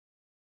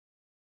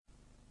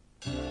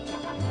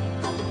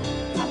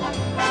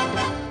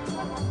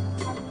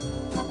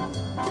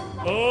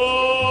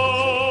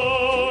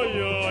Oh,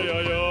 yeah, yeah, yeah,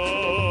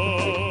 yeah,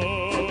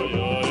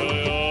 yeah,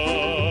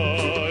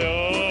 yeah,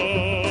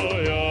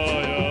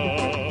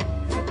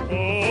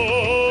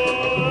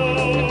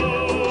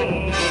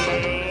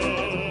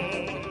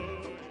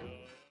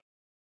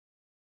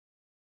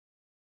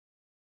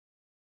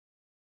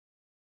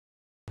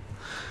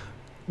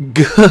 yeah.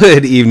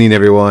 Good evening,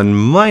 everyone.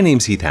 My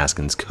name's Heath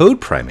Haskins,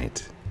 Code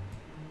Primate.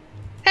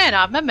 And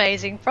I'm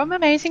Mumazing from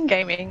Mumazing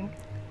Gaming.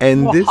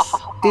 And this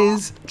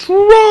is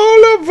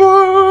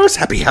Trolliverse.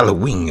 Happy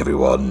Halloween,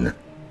 everyone.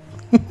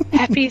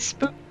 Happy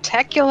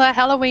spectacular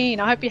Halloween.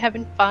 I hope you're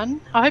having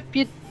fun. I hope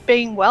you're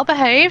being well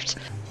behaved.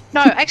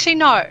 No, actually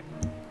no.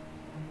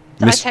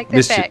 I take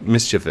that back.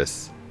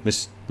 Mischievous.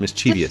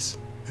 Mischievous.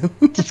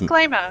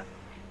 Disclaimer.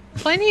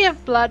 Plenty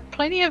of blood,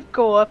 plenty of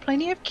gore,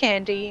 plenty of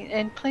candy,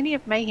 and plenty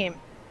of mayhem.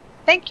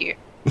 Thank you.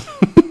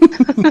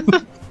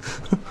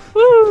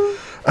 Woo.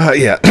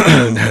 Yeah.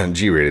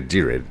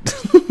 G-rated.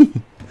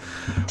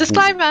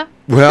 Disclaimer.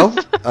 Well,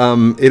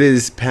 it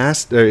is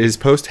post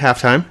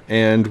halftime,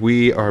 and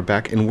we are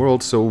back in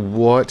world. So,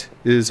 what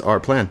is our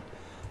plan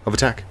of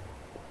attack?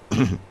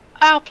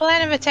 Our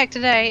plan of attack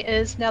today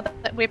is, now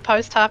that we're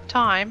post half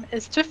time,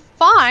 is to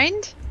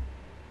find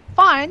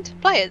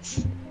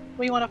players.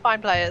 We want to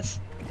find players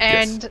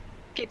and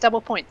get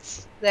double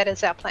points. That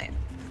is our plan.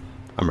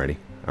 I'm ready.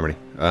 Yeah,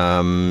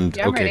 I'm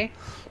okay. ready.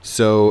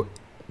 So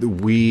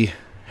we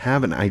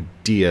have an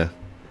idea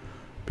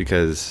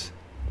because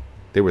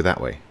they were that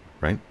way,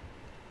 right?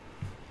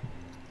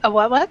 A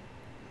what?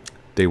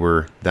 They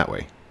were that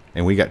way,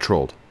 and we got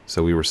trolled.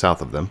 So we were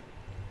south of them,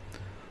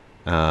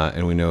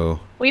 and we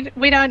know. We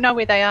don't know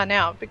where they are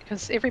now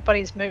because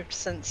everybody's moved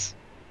since.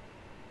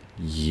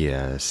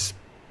 Yes,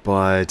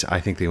 but I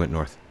think they went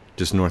north,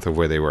 just north of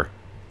where they were.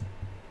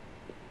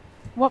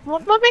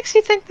 What makes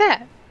you think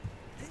that?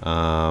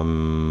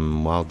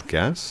 Wild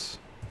guess?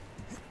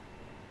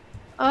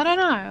 I don't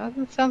know.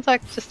 It sounds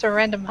like just a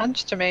random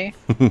hunch to me.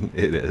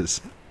 It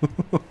is.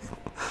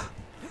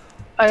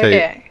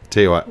 Okay.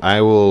 Tell you what,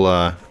 I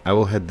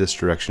will head this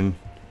direction.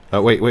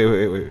 Wait.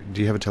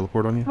 Do you have a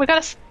teleport on you? We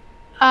got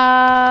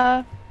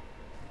a.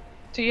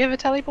 Do you have a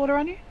teleporter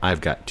on you? I've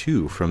got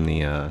 2 from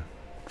the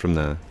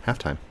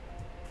halftime.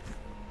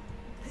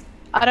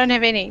 I don't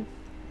have any.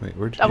 Wait,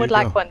 where'd you I would go?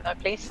 like one though,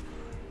 please.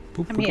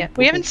 Boop, I'm boop, here. boop,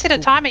 We boop, haven't set a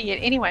boop. timer yet.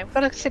 Anyway, we've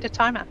got to set a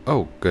timer.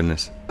 Oh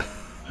goodness!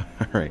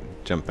 All right,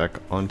 jump back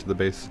onto the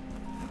base.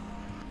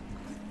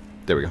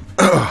 There we go.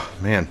 Oh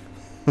man,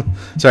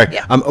 sorry.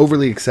 Yeah. I'm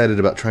overly excited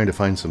about trying to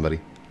find somebody.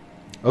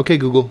 Okay,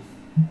 Google.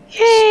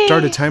 Yay!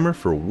 Start a timer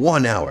for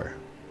 1 hour.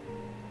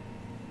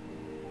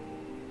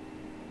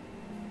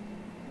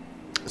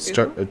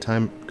 Start a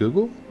time.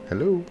 Google.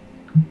 Hello.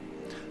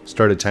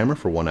 Start a timer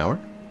for 1 hour.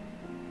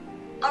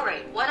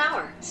 Alright, 1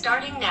 hour,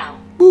 starting now.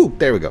 Woo!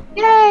 There we go.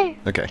 Yay!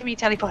 Okay. Give me a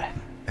teleporter.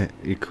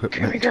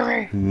 Equipment. Come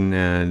here.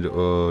 And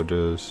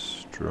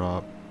just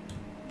drop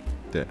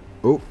that.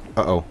 Oh,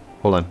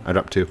 hold on. I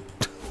dropped 2.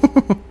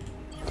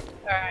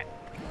 Alright.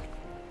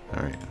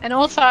 All right. And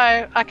also,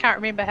 I can't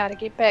remember how to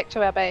get back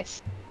to our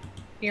base.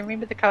 Do you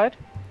remember the code?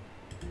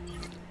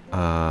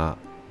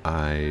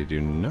 I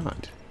do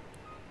not.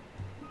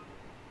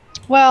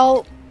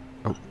 Well,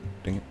 Oh,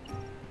 dang it.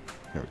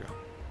 There we go.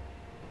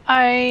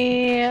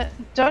 I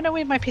don't know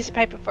where my piece of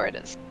paper for it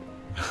is.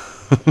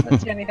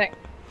 That's the only thing.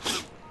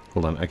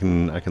 Hold on. I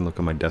can look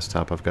on my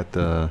desktop. I've got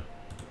the.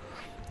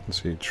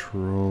 Let's see.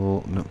 Trolliverse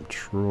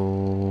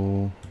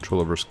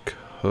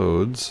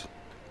codes.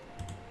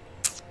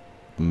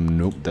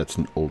 Nope, that's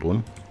an old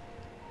one.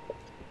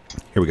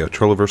 Here we go.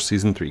 Trolliverse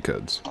Season 3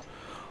 codes.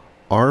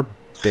 Our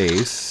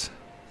base,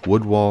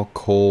 woodwall,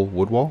 coal,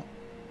 woodwall.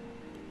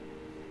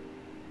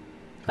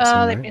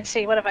 Let me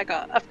see. What have I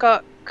got? I've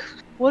got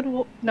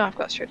woodwall. No, I've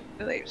got shredded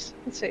leaves.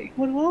 Let's see.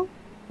 Woodwall.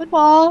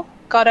 Woodwall.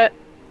 Got it.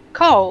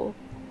 Coal.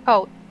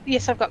 Coal.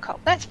 Yes, I've got coal.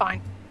 That's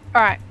fine.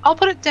 All right. I'll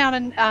put it down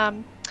and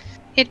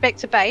head back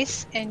to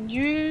base, and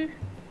you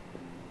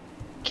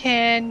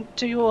can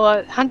do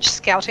your hunch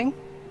scouting.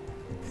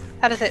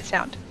 How does that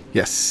sound?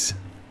 Yes.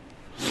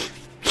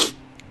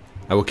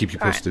 I will keep you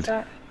posted.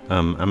 Alright,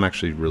 I'm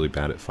actually really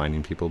bad at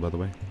finding people, by the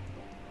way.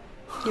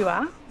 you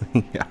are?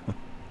 Yeah.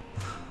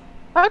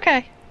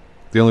 Okay.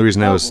 The only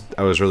reason I was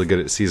really good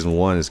at season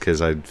 1 is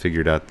because I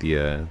figured out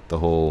the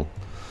whole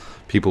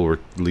people were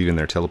leaving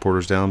their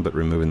teleporters down but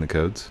removing the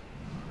codes,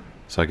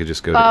 so I could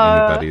just go to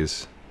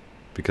anybody's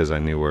because I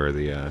knew where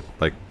the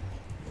like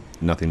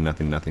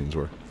nothings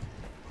were.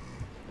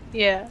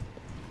 Yeah.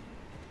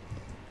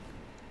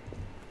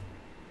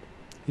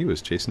 He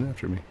was chasing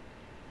after me.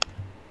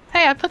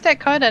 Hey, I put that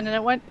code in and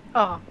it went.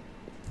 Oh.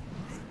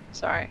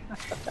 Sorry, I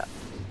fucked up.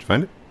 Did you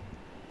find it?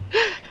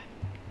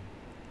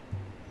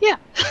 Yeah.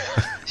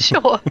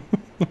 Sure.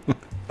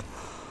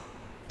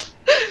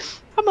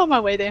 I'm on my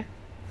way there.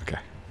 Okay.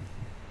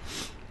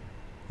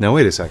 Now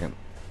wait a second.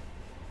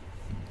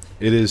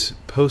 It is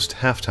post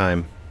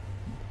halftime.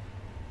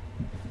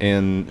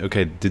 And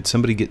okay, did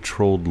somebody get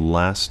trolled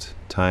last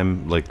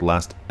time, like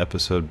last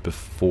episode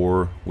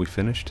before we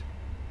finished?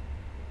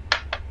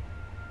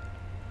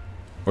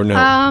 Or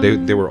no,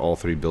 they were all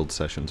 3 build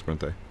sessions,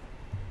 weren't they?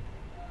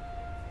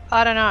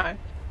 I don't know.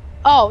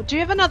 Oh, do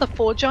you have another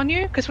forge on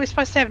you? Because we're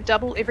supposed to have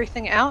double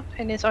everything out,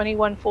 and there's only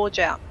 1 forge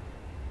out.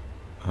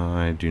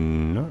 I do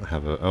not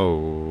have a...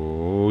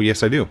 Oh,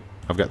 yes I do.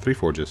 I've got 3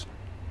 forges.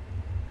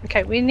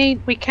 Okay,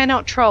 we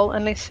cannot troll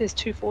unless there's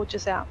 2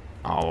 forges out.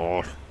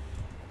 Oh.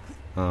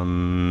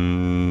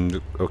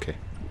 Okay. So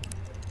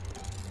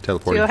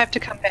Teleporting. you'll have to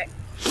come back.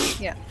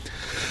 Yeah.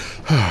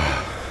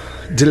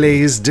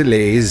 Delays.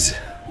 Delay.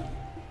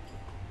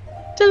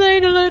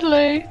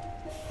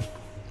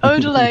 Oh,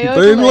 delay,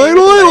 Delay.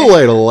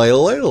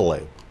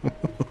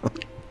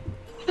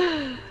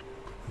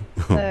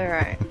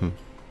 Alright.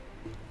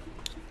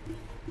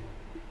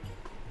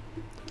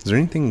 Is there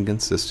anything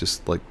against this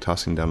just like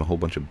tossing down a whole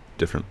bunch of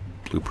different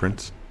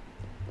blueprints?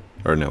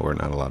 Or no, we're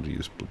not allowed to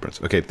use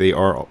blueprints. Okay, they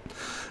are all...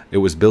 It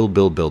was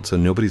build, so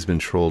nobody's been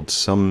trolled.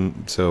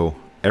 So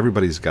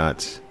everybody's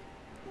got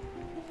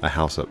a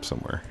house up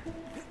somewhere.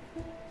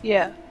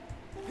 Yeah.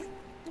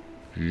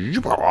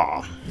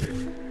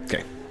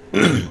 Okay.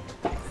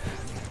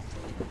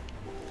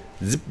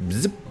 Zip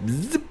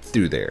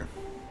through there.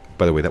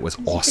 By the way, that was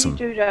awesome.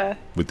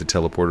 With the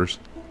teleporters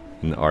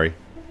and the Ari.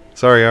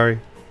 Sorry, Ari.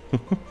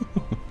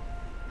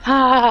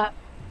 I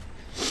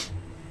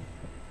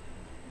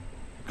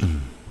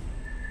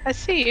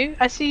see you.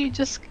 I see you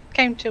just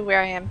came to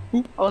where I am.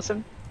 Oop.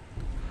 Awesome.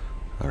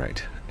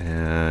 Alright,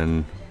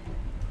 and...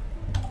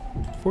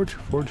 Forge.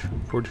 Well,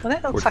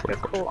 that looks like a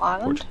cool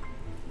island.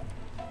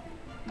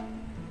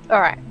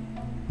 Alright.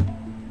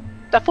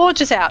 The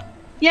forge is out.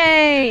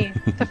 Yay!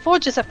 The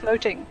forges are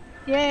floating.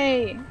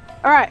 Yay!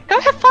 Alright, go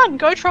have fun.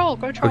 Go troll.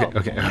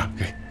 Okay.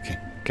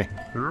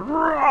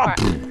 Alright.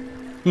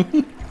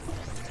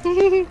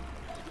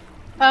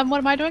 What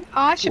am I doing?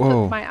 Oh, I should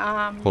put my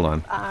Hold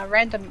on.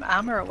 random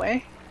armor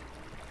away.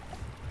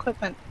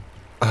 Equipment.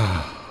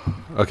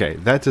 Okay,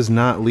 that does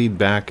not lead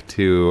back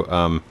to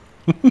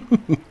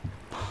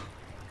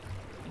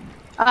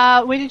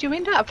Where did you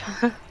end up?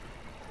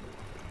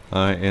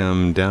 I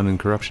am down in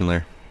corruption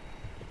lair.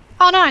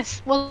 Oh,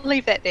 nice. We'll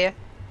leave that there.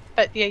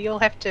 But yeah, you'll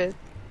have to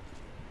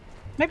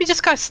maybe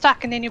just go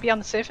stuck, and then you'll be on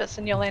the surface,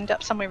 and you'll end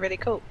up somewhere really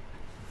cool.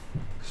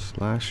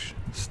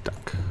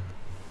 /stuck.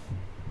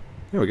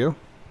 There we go.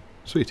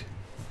 Sweet.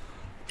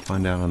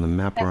 Find out on the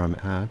map where I'm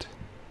at.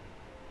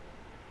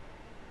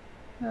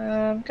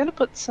 I'm gonna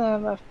put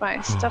some of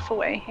my stuff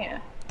away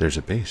here. There's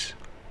a base.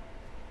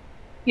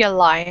 You're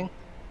lying.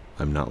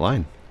 I'm not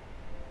lying.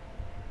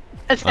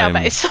 It's our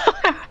base.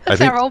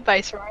 It's our old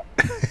base, right?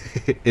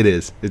 It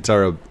is. It's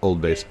our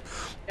old base. Yeah.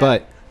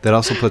 But that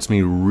also puts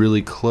me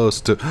really close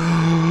to...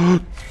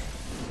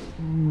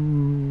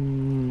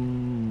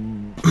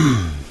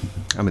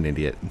 I'm an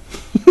idiot.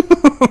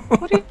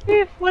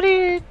 What are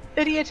you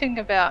idioting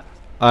about?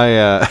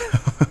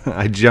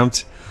 I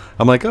jumped.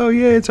 I'm like, oh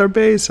yeah, it's our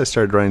base. I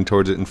started running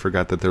towards it and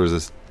forgot that there was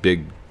this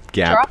big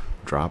gap.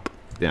 Drop.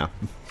 Yeah.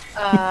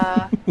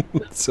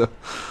 So,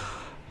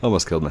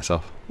 almost killed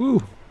myself.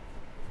 Woo.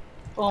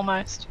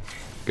 Almost.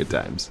 Good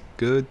times.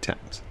 Good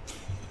times.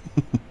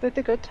 Let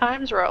the good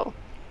times roll.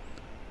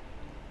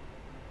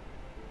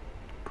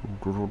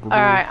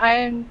 Alright, I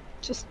am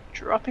just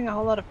dropping a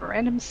whole lot of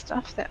random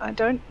stuff that I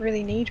don't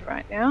really need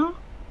right now.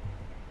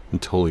 I'm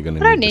totally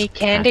gonna need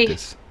candy.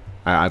 Cactus.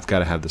 I've got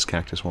to have this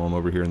cactus while I'm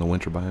over here in the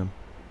winter biome.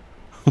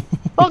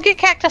 Well, get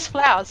cactus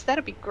flowers.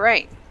 That'd be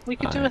great. We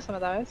could do with some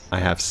of those. I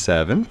have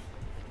 7.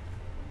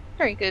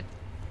 Very good.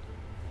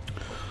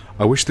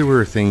 I wish there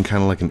were a thing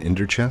kind of like an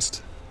ender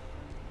chest.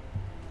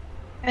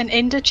 An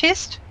ender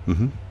chest?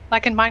 Mm-hmm.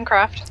 Like in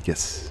Minecraft?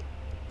 Yes.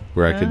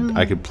 Where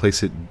I could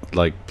place it,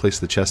 like place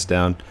the chest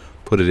down,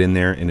 put it in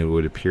there, and it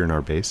would appear in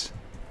our base.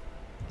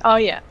 Oh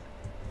yeah.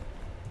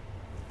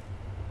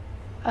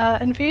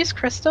 Infused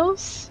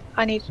crystals.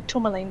 I need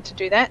tourmaline to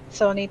do that,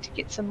 so I need to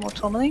get some more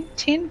tourmaline.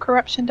 10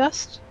 corruption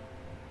dust.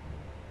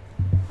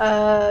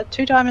 2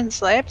 diamond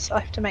slabs. I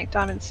have to make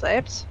diamond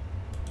slabs.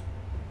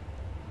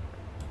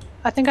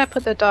 I think I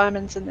put the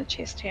diamonds in the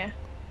chest here.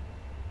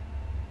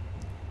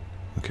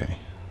 Okay.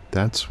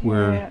 That's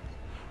where... Yeah.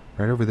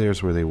 Right over there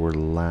is where they were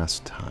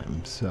last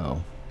time,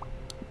 so...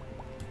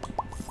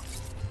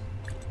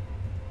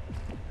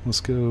 Let's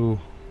go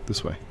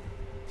this way.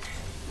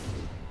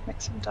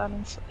 Make some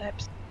diamond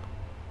slabs.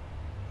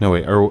 No,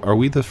 wait, are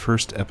we the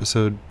first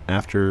episode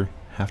after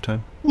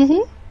halftime?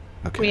 Mm-hmm.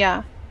 Okay. We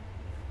are.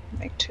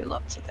 Make 2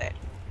 lots of that.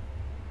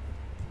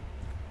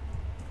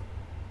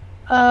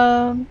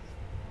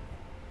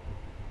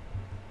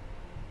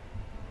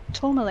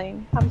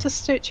 Tourmaline. I'm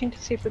just searching to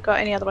see if we've got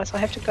any, otherwise I'll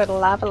have to go to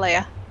lava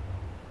layer.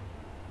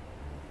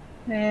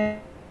 And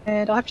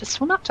I'll have to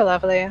swim up to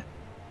lava layer.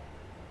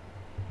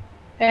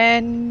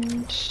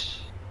 And...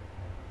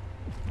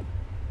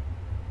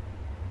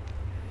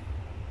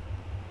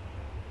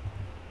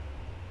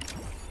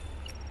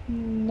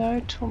 no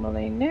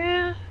tourmaline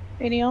there.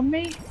 Any on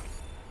me?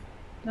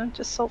 No,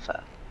 just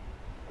sulfur.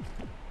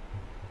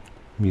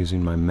 I'm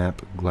using my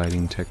map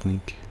gliding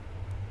technique.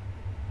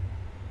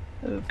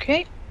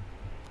 Okay.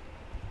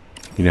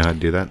 You know how to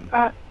do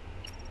that?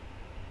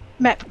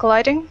 Map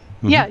gliding?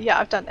 Yeah, yeah,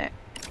 I've done that.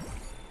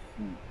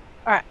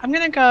 Alright, I'm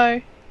gonna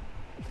go...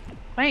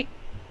 Wait.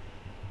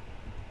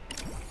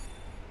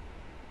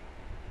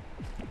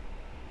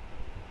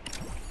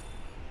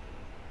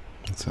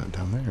 What's that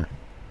down there?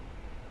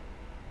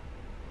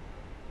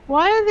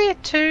 Why are there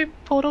two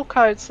portal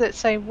codes that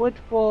say wood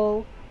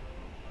wall,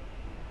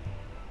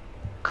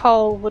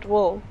 coal, wood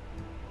wall?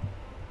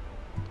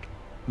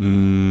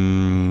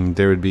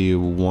 There would be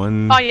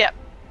one... Oh, yeah.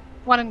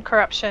 One in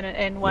corruption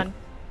and one...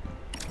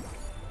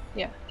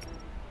 Yeah.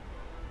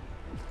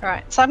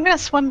 Alright, so I'm gonna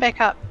swim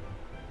back up.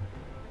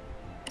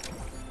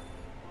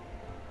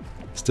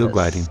 Still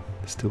gliding.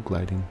 Still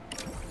gliding.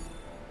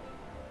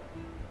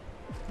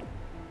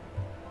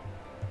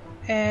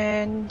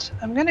 And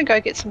I'm gonna go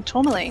get some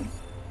tourmaline.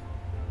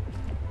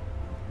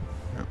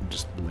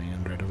 Just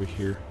land right over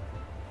here.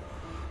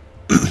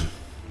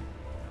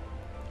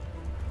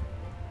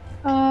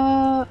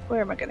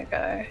 Where am I gonna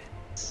go?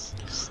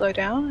 Slow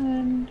down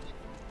and...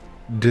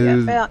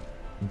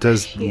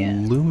 Does here.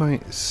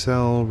 Lumite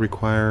Cell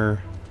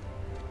require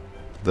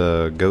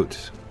the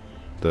goat?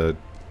 The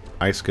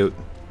ice goat?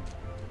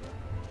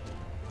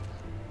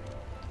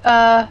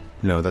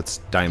 No, that's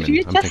diamond. Did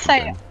you I'm just thinking say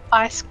diamond.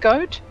 ice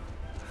goat?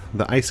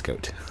 The ice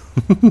goat.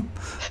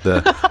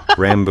 The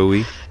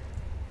Ramboey.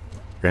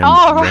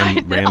 Oh,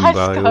 right, the ice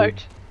Rambo.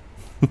 goat.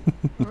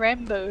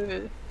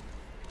 Rambo.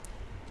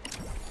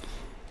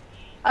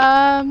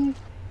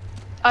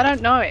 I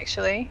don't know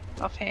actually,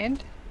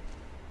 offhand.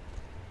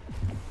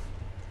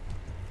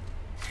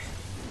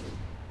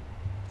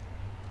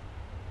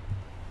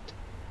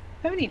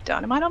 Have any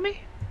dynamite on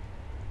me?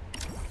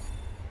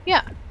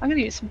 Yeah, I'm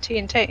gonna use some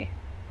TNT.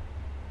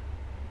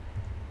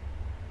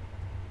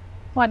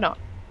 Why not?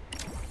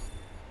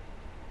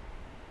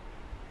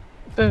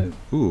 Boom.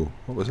 Ooh,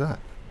 what was that?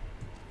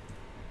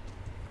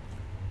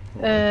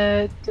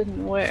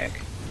 Didn't work.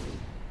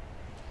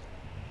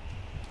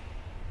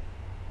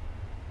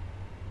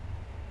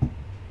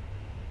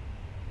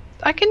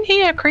 I can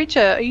hear a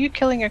creature. Are you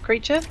killing a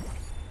creature?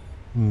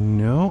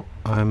 No,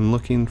 I'm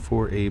looking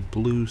for a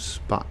blue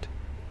spot.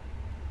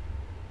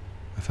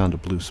 I found a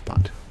blue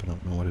spot, but I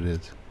don't know what it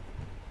is.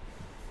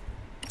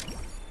 It's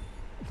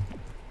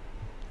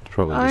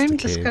probably just a I'm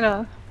just cave.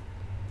 gonna...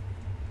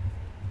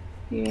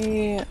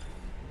 Yeah.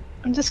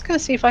 I'm just gonna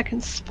see if I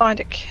can find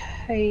a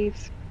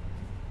cave.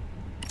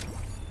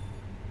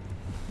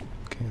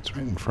 Okay, it's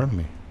right in front of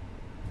me.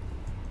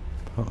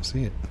 I don't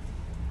see it.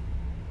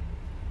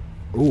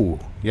 Ooh,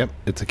 yep,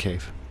 it's a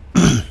cave.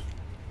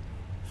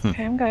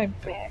 Okay, I'm going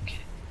back.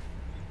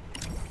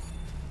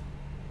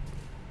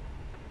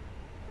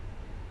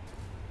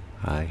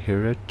 I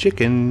hear a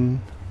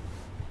chicken.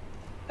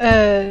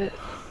 A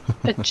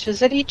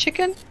Chizity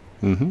chicken?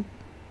 Mm-hmm.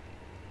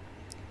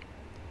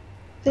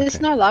 There's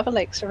Okay. no lava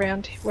lakes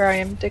around where I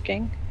am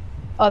digging.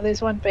 Oh,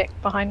 there's one back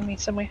behind me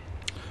somewhere.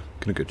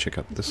 Gonna go check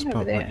out this Over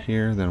spot there. right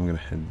here, then I'm gonna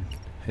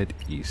head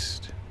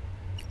east.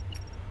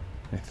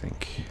 I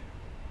think.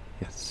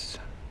 Yes.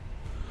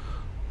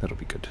 That'll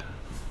be good.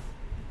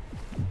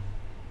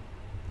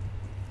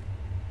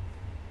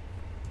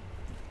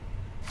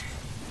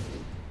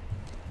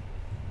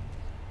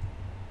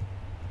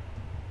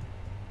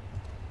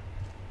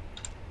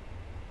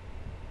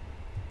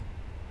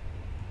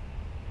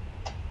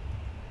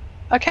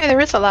 Okay, there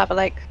is a lava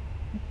lake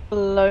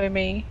below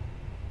me.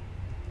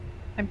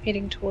 I'm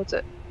heading towards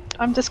it.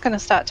 I'm just gonna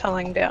start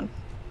tunneling down.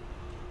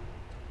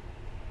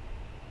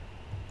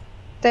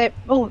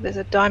 Oh, there's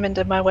a diamond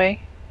in my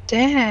way.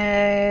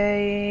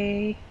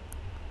 Day.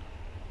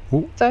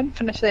 Ooh. Don't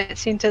finish that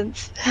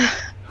sentence.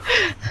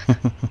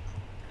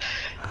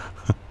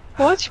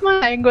 Watch my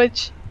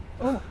language.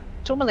 Oh,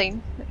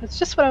 tourmaline. It's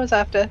just what I was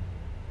after.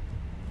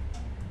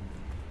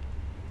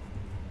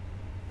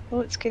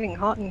 Oh, it's getting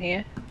hot in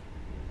here.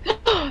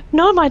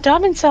 No, my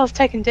diamond cell's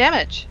taken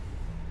damage.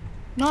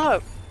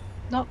 No,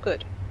 not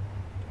good.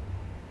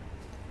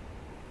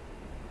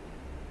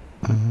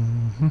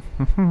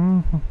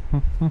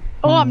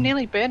 Oh, I'm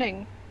nearly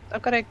burning.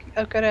 I've gotta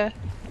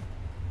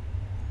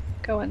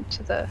go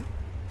into the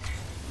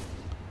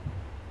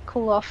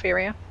cool off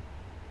area.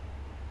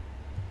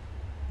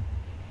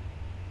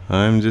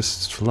 I'm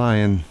just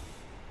flying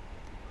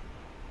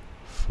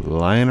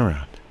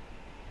around.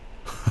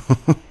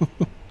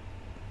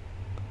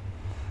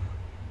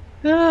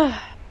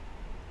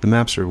 The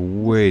maps are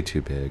way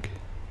too big.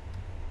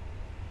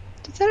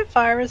 Is that a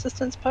fire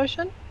resistance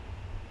potion?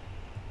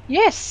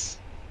 Yes.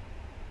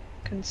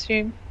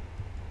 Consume.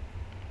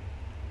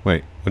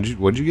 Wait,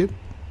 what'd you get?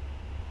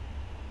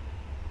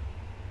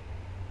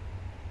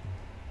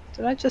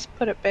 Did I just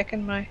put it back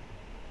in my...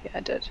 Yeah, I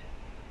did.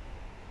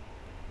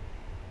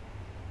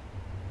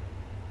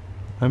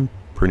 I'm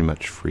pretty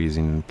much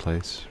freezing in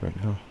place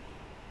right now.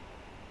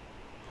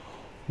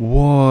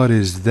 What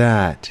is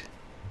that?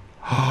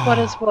 What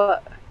is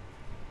what?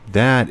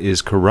 That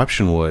is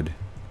corruption wood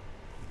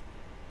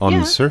on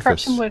the surface.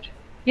 Corruption wood.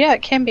 Yeah,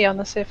 it can be on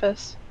the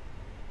surface.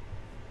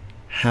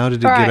 How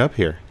did it Alright. get up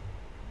here?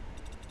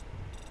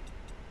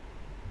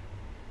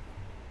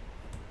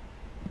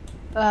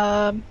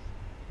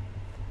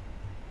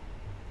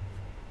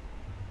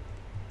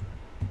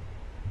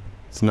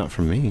 It's not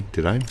from me,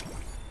 did I?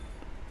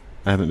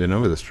 I haven't been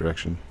over this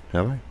direction,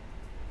 have I?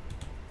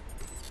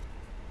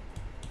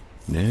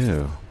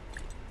 No.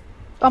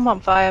 I'm on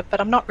fire, but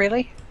I'm not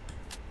really.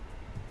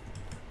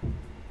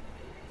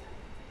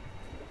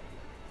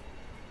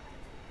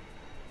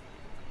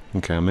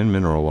 Okay, I'm in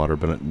mineral water,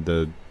 but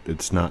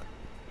it's not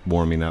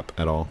warming up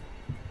at all.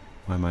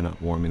 Why am I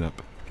not warming up?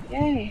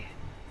 Yay.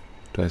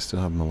 Do I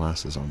still have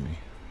molasses on me?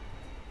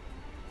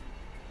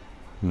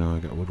 No, I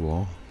got wood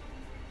wall.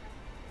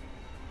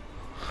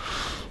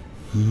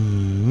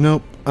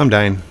 Nope, I'm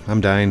dying.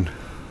 I'm dying.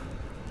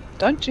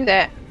 Don't do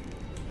that.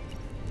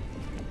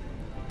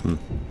 Hold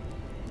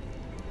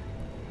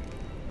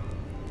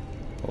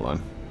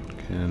on.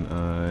 Can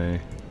I...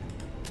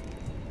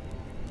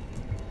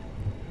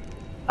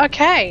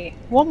 Okay,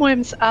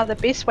 wormworms are the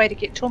best way to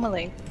get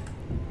tourmaline.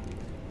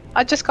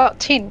 I just got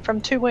 10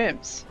 from 2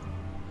 worms.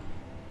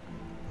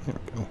 There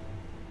we go.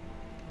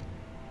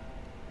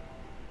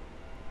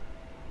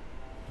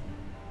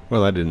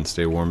 Well, that didn't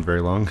stay warm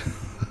very long.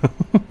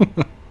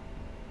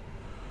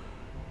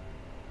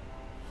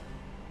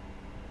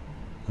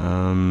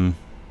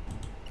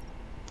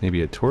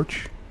 Maybe a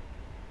torch?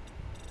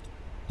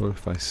 What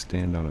if I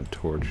stand on a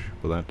torch?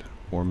 Will that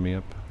warm me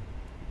up?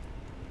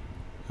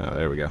 Oh,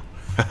 there we go.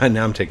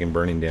 Now I'm taking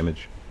burning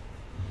damage.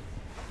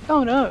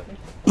 Oh no.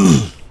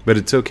 But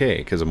it's okay,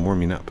 because I'm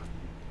warming up.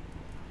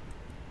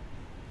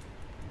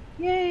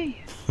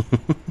 Yay.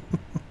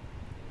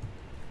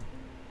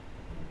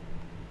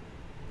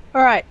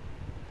 Alright.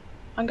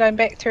 I'm going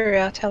back through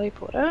our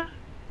teleporter.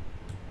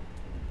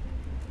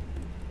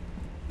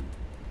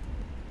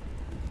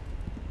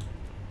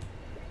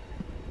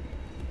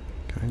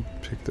 Can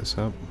I pick this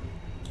up?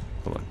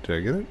 Hold on, did I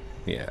get it?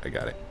 Yeah, I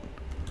got it.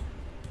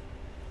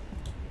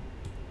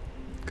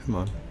 Come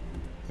on.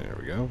 There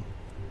we go.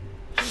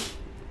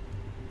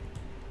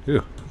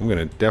 Ooh, I'm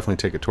gonna definitely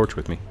take a torch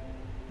with me.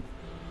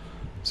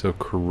 So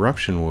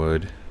corruption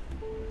wood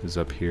is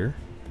up here.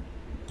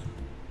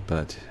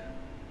 But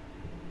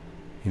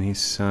any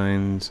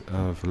signs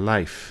of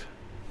life?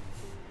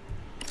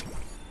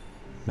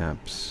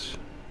 Maps.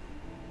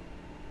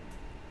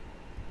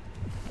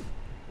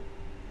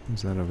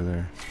 What's that over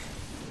there?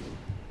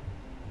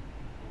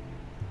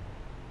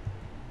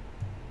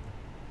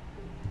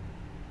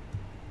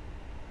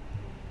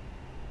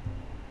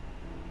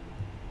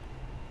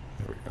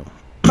 There we go.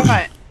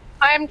 Alright.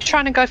 I'm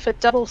trying to go for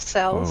double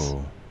cells.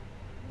 Oh.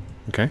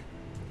 Okay.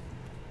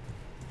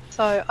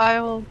 So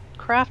I will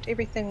craft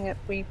everything that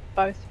we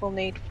both will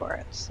need for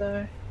it.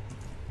 So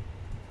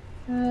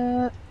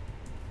By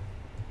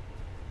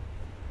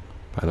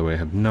the way, I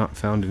have not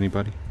found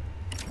anybody.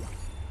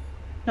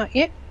 not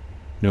yet.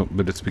 Nope,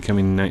 but it's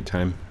becoming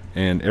nighttime.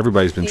 And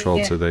everybody's been trolled,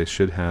 Yeah. so they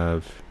should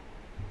have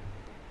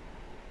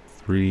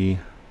 3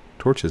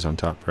 torches on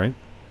top, right?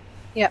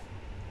 Yep.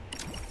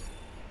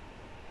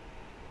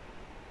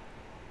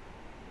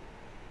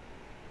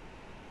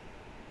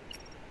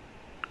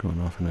 Going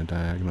off in a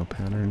diagonal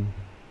pattern.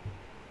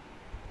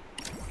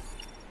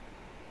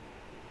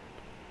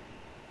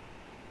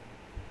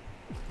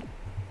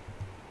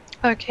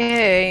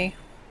 Okay.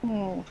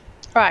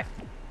 Right.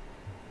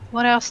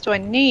 What else do I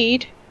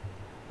need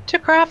to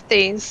craft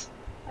these?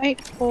 8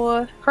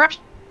 for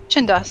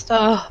corruption dust.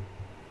 Oh,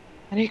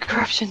 I need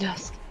corruption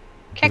dust.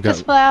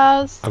 Cactus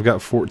flowers. I've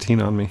got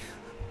 14 on me.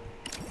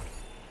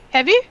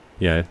 Have you?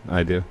 Yeah,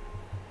 I do.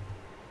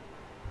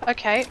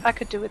 Okay, I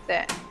could do with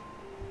that.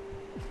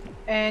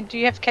 And do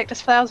you have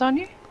cactus flowers on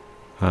you?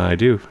 I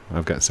do.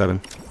 I've got 7.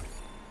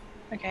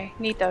 Okay,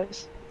 need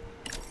those.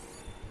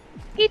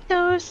 Need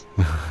those.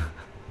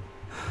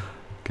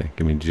 Okay,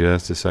 give me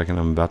just a second.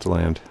 I'm about to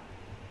land.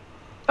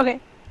 Okay.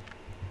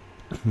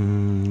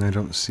 I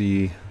don't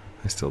see...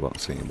 I still don't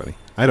see anybody.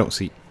 I don't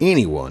see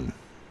anyone.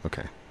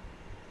 Okay.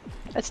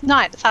 It's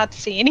night. It's hard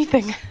to see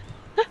anything.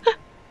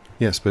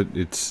 Yes, but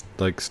it's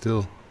like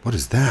still... What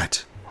is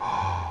that?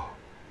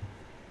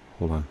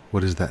 Hold on.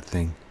 What is that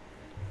thing?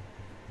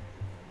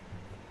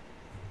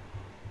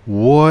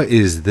 What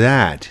is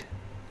that?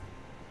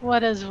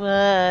 What is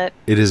what?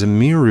 It is a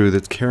Miru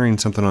that's carrying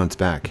something on its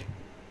back.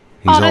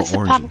 He's Oh, all that's a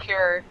orange.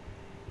 pumpkin.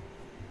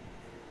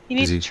 You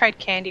need Is to he- trade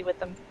candy with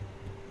them.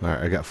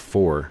 Alright, I got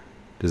 4.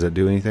 Does that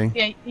do anything?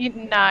 Yeah, you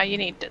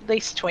need at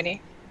least 20.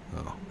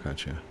 Oh,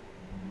 gotcha.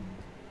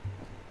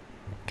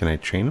 Can I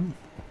train him?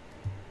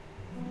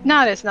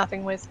 No, there's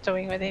nothing worth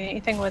doing with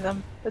anything with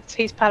him.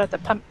 He's part of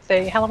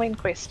the Halloween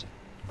quest.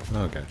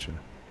 Oh, gotcha.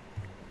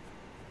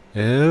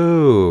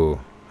 Oh,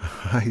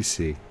 I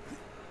see.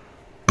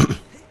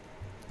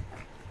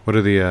 What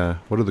do the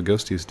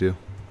ghosties do?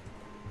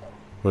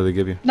 What do they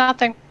give you?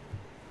 Nothing.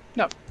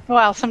 No.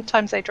 Well,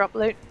 sometimes they drop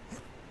loot.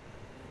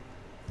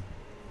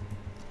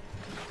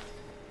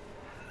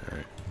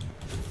 Alright.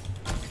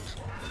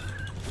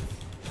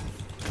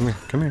 Come here,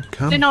 come here,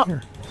 come They're not-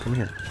 here. Come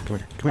here, come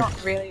here, come here.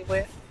 Not really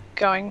worth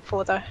going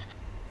for though.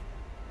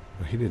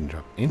 Oh, he didn't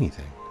drop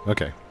anything.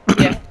 Okay.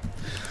 Yeah.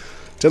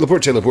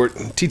 Teleport, teleport.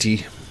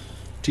 TT.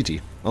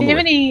 TT. On Do the you have way.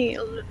 any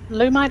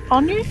lumite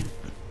on you?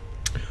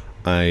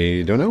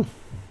 I don't know.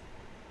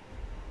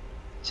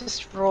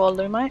 Just raw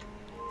lumite.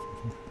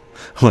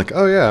 I'm like,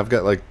 oh yeah, I've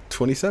got like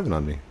 27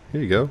 on me.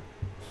 Here you go.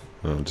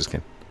 Oh, I'm just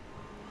kidding.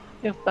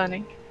 You're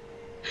funny.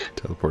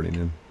 Teleporting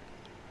in.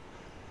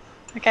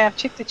 Okay, I've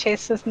checked the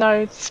chest. There's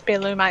no spare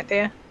lumite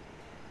there.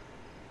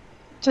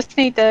 Just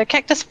need the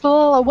cactus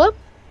flowers.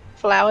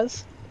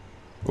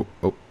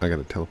 Oh, I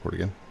gotta teleport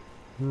again.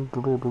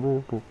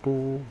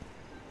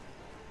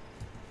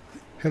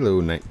 Hello,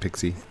 night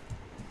pixie.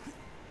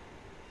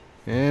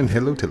 And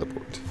hello,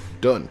 teleport.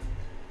 Done.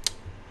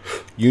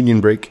 Union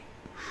break.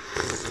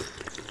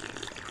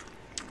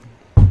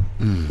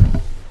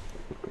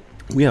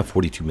 We have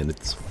 42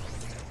 minutes.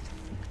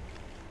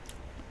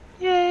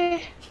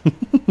 Yay!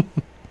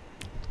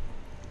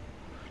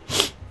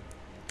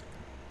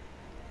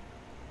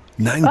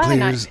 Nine Bye, players.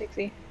 Night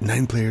Pixie.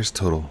 9 players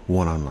total.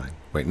 1 online.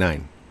 Wait,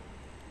 9.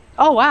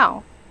 Oh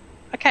wow.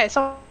 Okay,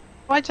 so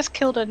I just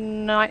killed a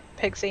night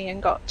pixie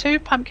and got 2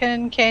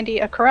 pumpkin candy,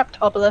 a corrupt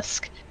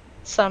obelisk,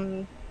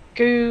 some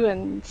goo,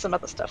 and some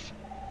other stuff.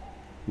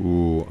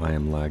 Ooh, I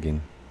am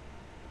lagging.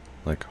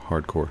 Like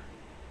hardcore.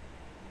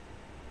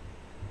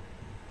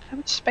 How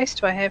much space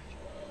do I have?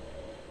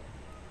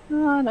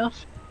 Not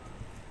enough.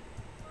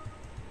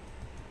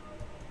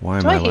 Why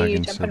am Do I I hear you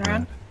lagging so jumping bad?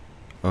 around?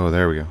 Oh,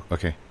 there we go.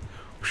 Okay.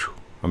 Whew,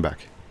 I'm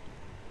back.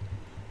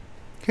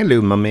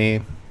 Hello,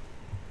 mummy.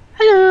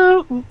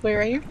 Hello! Ooh, where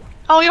are you?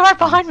 Oh, you're right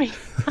behind me!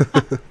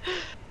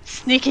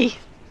 Sneaky.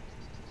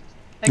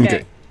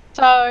 Okay.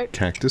 So,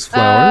 Cactus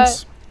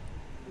flowers.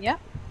 yeah.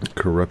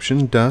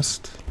 Corruption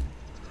dust.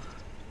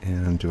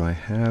 And do I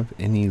have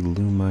any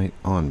lumite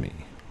on me?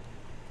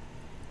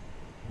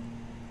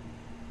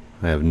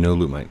 I have no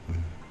lumite.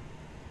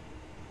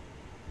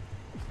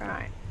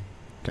 Right.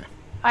 Okay.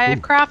 I have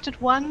Ooh. crafted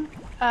one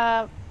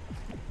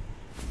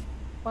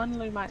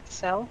lumite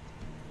cell.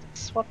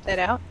 Swap that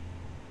out.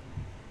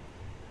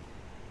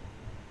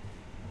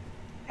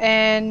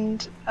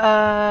 And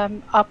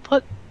I'll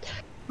put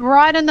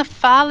right in the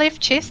far left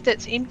chest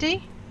that's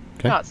empty.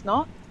 Okay. No, it's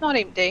not. Not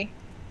empty.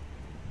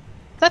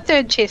 The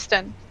third chest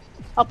in.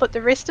 I'll put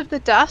the rest of the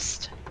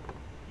dust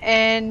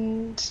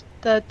and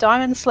the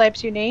diamond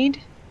slabs you need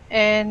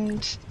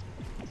and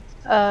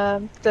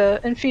the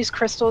infused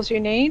crystals you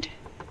need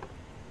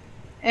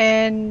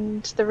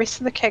and the rest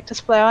of the cactus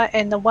flower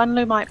and the 1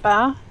 lumite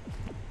bar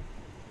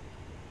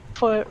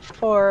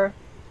for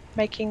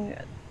making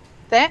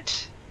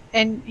that.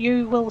 And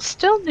you will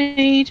still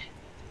need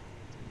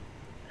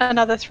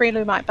another 3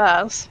 lumite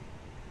bars.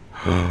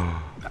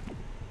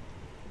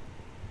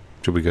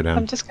 Should we go down?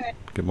 I'm just going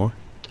to... Get more?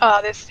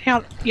 Oh,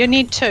 you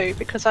need 2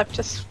 because I've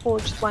just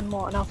forged 1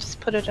 more and I'll just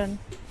put it in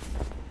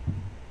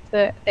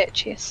that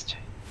chest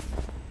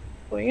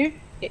for you.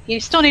 Yeah, you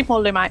still need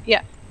more lumite,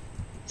 yeah.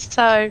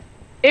 So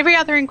every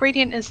other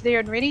ingredient is there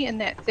and ready in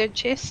that third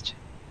chest.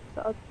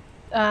 So,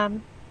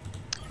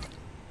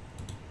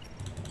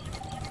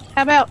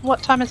 how about,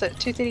 what time is it?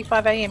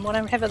 2:35 AM. Want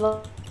to have a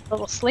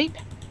little sleep?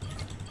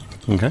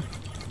 Okay.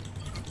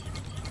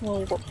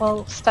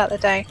 We'll start the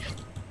day.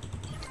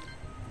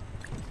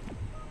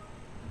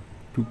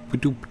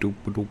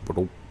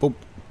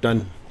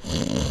 Done.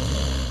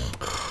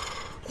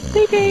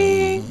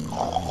 Sleeping!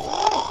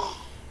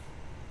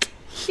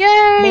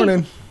 Yay!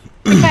 Morning.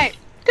 Okay,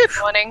 good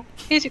morning.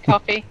 Here's your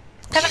coffee.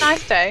 Have a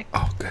nice day.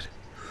 Oh, good.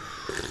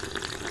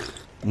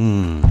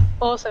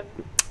 Awesome.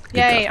 Good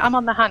Yay, coffee. I'm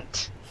on the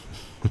hunt.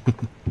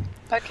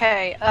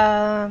 Okay,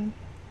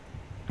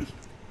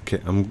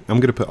 Okay, I'm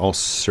gonna put all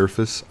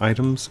surface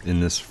items in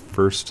this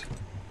first.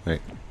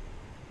 Wait.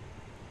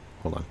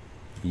 Hold on.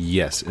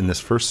 Yes, in this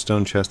first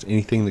stone chest,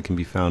 anything that can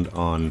be found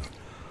on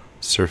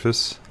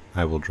surface,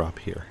 I will drop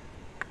here.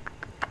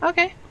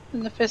 okay,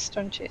 in the first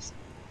stone chest.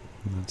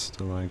 And that's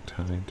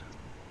stalactite.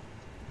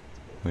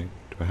 Wait,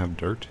 do I have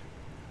dirt?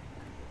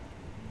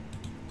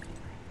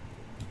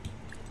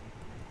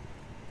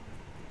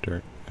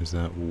 Dirt. Is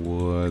that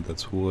wood?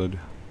 That's wood.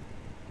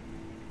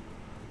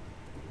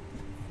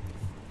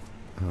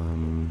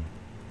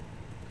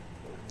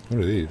 What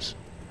are these?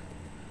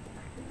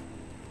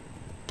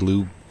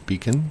 Blue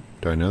beacon?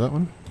 Do I know that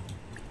one?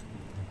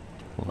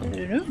 Hold I on.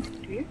 don't know,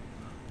 do you?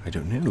 I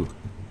don't know.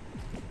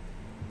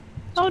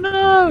 Oh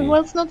no,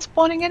 well it's not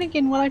spawning in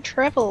again when I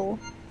travel.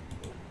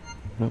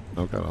 Nope,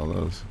 I've got all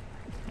those.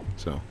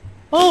 So,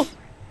 Oh!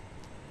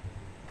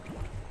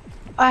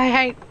 I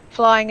hate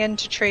flying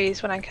into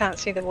trees when I can't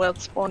see the world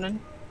spawning.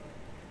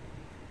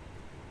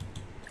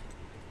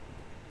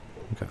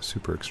 I've got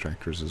super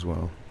extractors as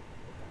well.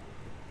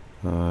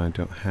 I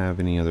don't have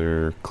any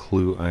other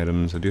clue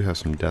items. I do have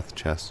some death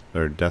chests,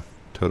 or death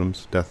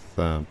totems, death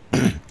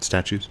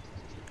statues.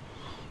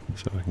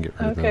 So I can get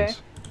rid of Okay.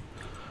 those.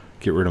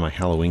 Get rid of my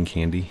Halloween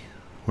candy.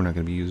 We're not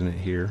going to be using it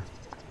here.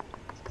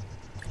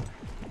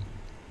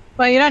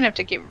 Well, you don't have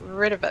to get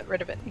rid of it.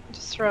 You can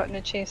just throw it in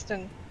a chest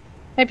and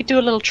maybe do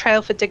a little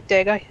trail for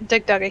DigDug.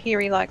 DigDug, I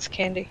hear he likes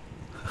candy.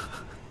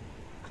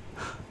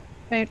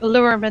 Maybe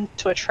lure him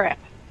into a trap.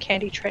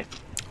 Candy trap.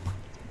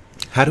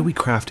 How do we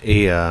craft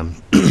a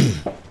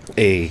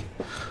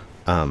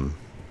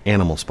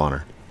animal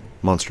spawner,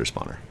 monster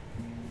spawner?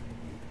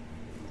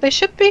 There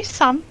should be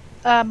some.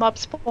 mob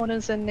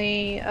spawners in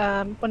the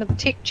one of the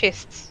tech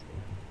chests.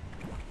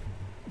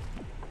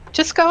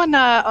 Just go and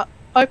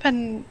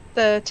open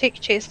the tech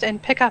chest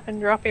and pick up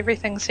and drop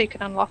everything so you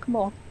can unlock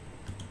more.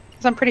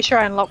 Because I'm pretty sure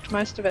I unlocked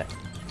most of it.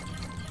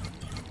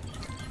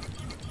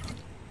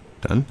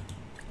 Done.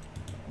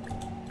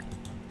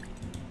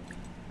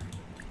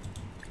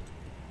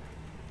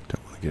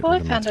 Don't want to get Well, I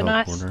rid of my found a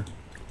nice teleporter.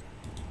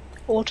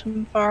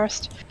 autumn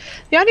forest.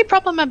 The only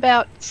problem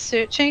about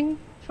searching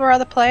for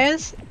other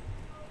players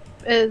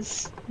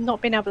is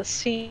not being able to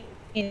see.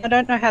 I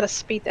don't know how to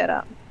speed that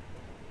up.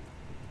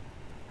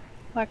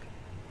 Like,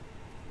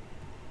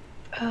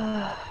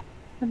 the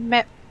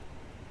map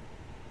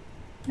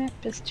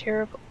is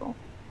terrible.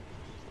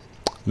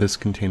 This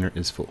container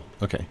is full.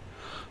 Okay.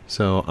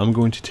 So I'm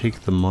going to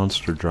take the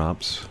monster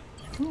drops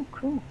Oh,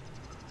 cool.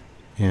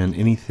 and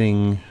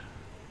anything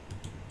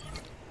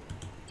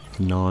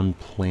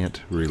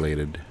non-plant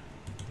related.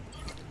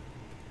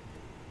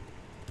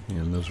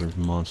 And those are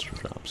monster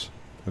drops.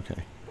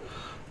 Okay.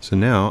 So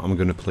now I'm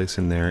going to place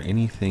in there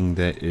anything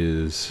that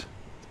is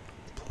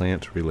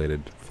plant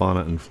related,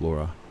 fauna and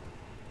flora.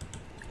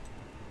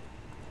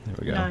 There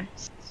we go.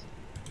 Nice.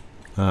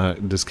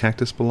 Does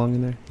cactus belong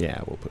in there?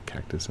 Yeah, we'll put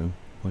cactus in.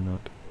 Why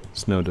not?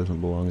 Snow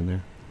doesn't belong in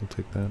there. We'll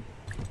take that.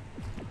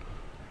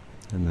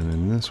 And then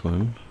in this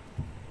one,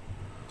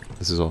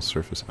 this is all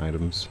surface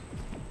items.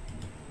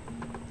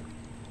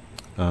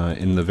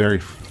 In the very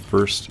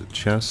first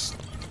chest,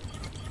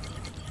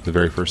 the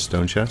very first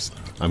stone chest,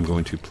 I'm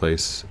going to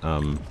place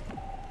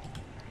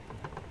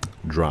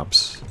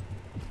drops,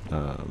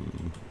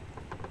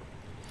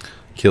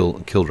 kill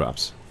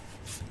drops,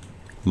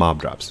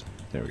 mob drops.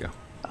 There we go.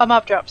 Oh,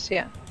 mob drops,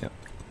 yeah. Yep.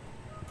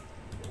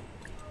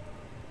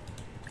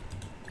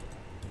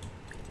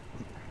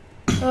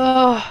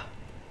 Oh,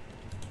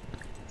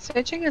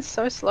 searching is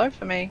so slow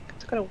for me.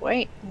 I've got to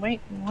wait and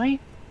wait and wait.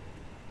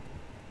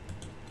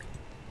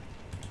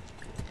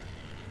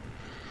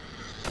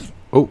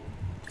 Oh,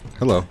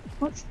 hello.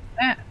 What's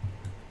that?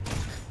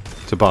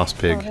 It's a boss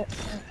pig. Oh, that's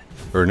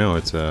Or no,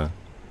 it's a...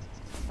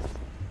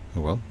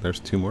 Oh, well,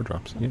 there's 2 more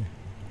drops. Yeah.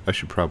 I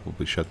should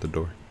probably shut the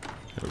door.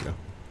 There we go.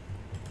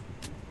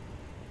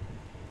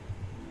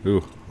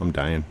 Ooh, I'm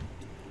dying.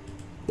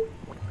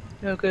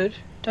 no good.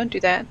 Don't do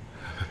that.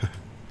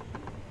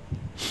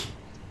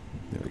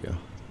 There we go.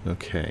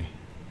 Okay.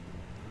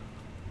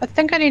 I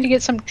think I need to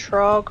get some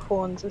trog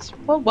horns.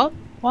 What?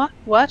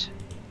 What?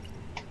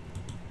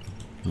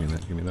 Give me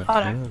that, give me that,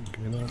 Oh, give no. me that,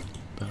 give me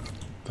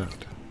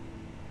that.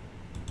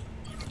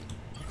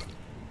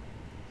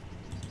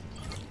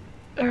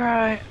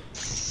 Alright,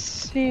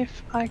 see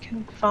if I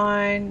can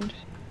find...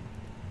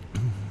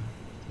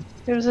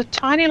 There was a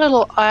tiny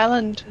little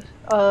island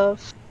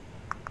of...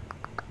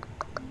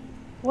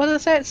 What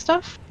is that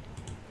stuff?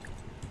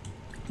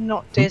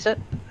 Not desert.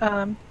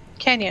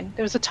 Canyon.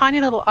 There was a tiny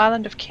little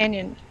island of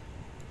canyon.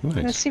 Let's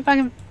Nice. see if I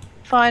can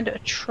find a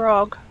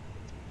trog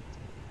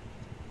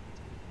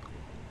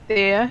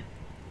there,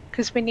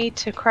 because we need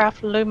to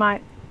craft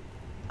lumite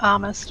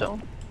armor still,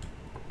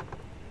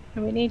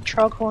 and we need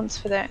trog horns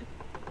for that.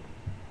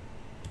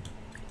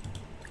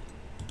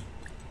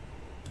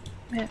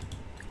 Yeah,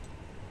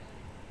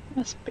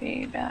 must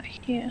be about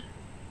here.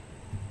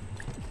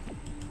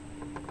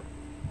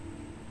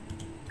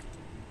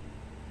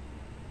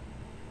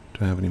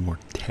 Do I have any more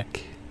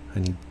tech? I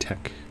need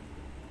tech.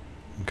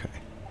 Okay.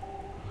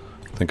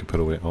 I think I put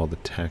away all the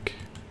tech.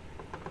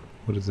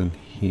 What is in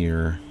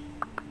here?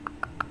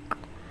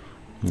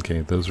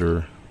 Okay, those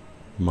are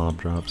mob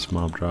drops,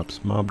 mob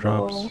drops, mob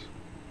drops. Oh.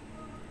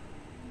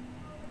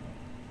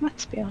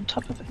 Must be on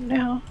top of it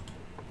now.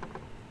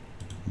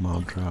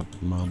 Mob drop,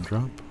 mob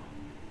drop.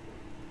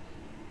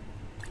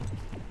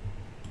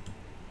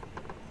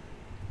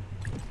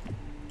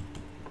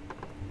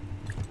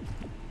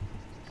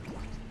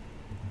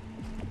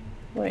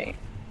 Wait.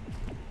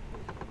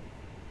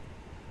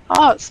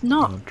 Oh, it's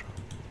not. Mob drop,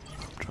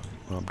 mob drop,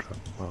 mob drop,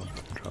 mob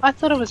drop. I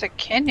thought it was a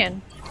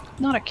canyon.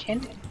 Not a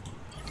canyon.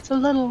 It's a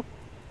little...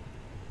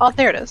 Oh,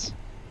 there it is.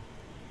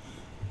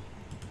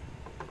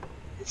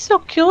 It's so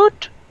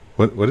cute.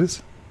 What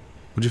is?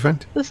 What'd you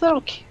find? This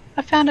little...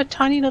 I found a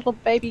tiny little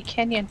baby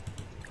canyon.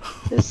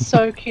 It's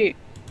so cute.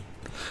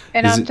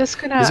 And Is I'm it- just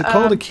gonna... Is it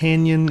called a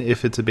canyon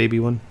if it's a baby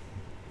one?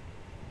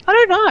 I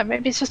don't know.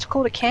 Maybe it's just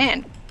called a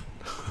can.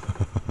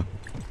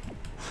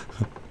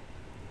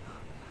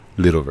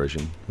 Little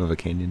version of a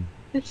canyon.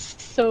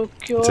 It's so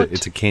cute.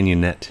 It's a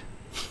canyonette.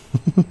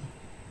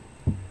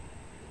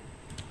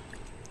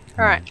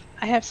 Alright,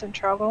 I have some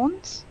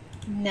trogons.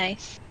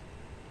 Nice.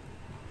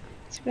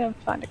 Let's see if we can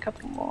find a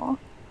couple more.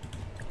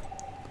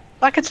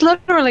 Like, it's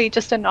literally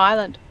just an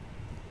island.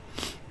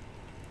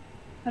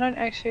 I don't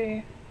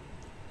actually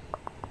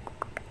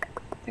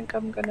think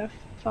I'm gonna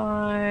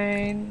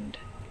find...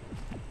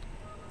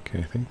 Okay,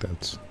 I think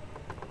that's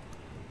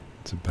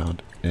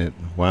about it.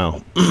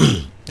 Wow.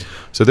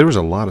 So there was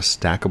a lot of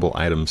stackable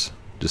items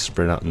just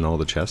spread out in all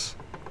the chests.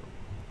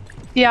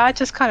 Yeah, I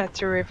just kind of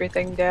threw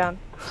everything down.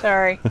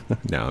 Sorry.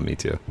 No, me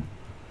too.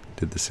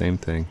 Did the same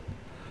thing.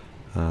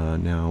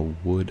 Now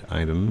wood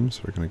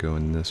items. We're gonna go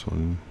in this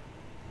one.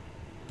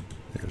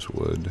 There's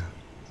wood.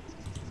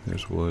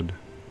 There's wood.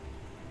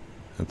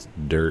 That's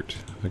dirt.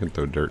 I can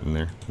throw dirt in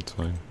there. That's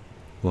fine.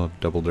 We'll have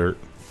double dirt.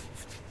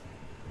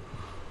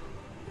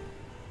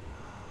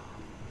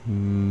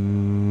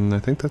 I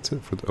think that's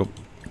it for the... Oh,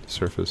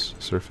 surface,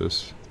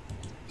 surface,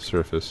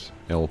 surface.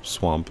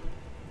 Swamp.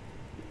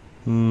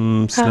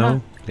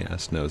 Snow? Yeah,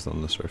 snow's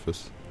on the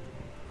surface.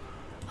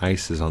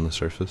 Ice is on the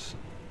surface.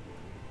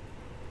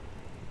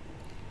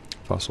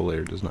 Fossil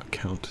layer does not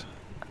count.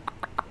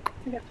 I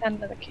think I found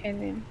another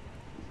canyon.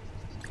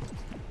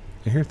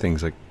 I hear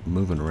things like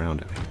moving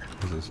around out here.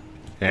 This is...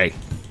 Hey!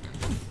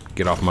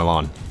 Get off my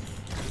lawn.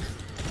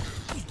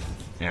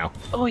 Ow.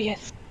 Oh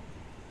yes.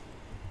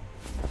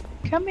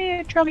 Come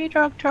here, troggy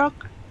trog trog.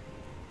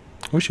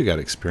 I wish you got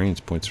experience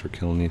points for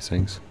killing these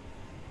things.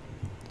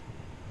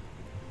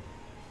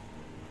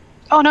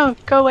 Oh no,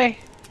 go away.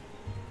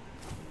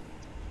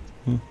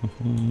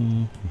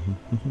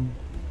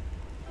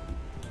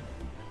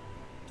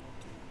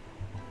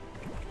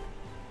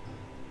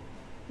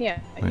 Yeah,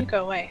 you Right.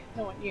 go away. I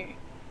don't want you.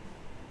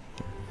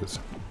 This-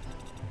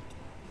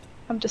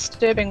 I'm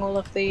disturbing all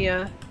of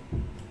the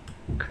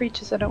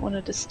creatures I don't want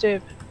to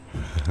disturb.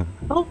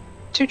 Oh,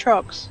 2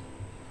 trogs.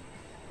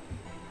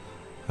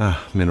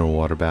 Ah, mineral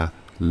water bath.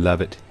 Love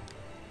it.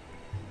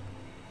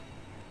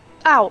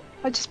 Ow!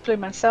 I just blew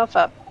myself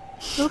up.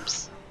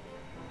 Oops.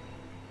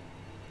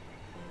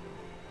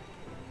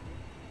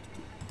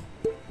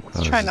 Let's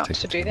Oh, try this is not to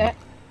taking do too that.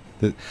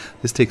 long.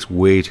 This takes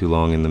way too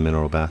long in the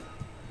mineral bath.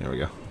 There we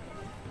go.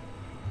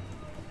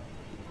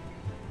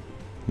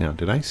 Now,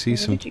 did I see Where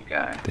some did you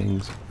go?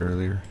 things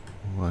earlier?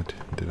 What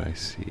did I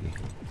see?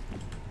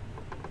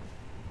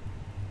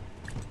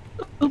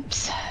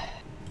 Oops.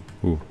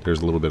 Ooh, there's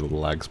a little bit of a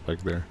lag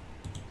spike there.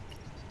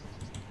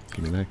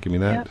 Give me that, give me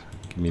that, Yep.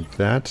 give me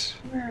that.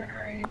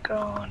 Where are you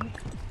gone?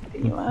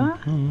 There you are.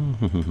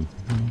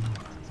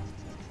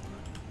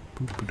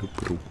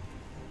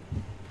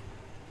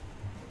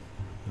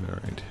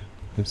 Alright,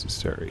 let's just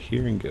start right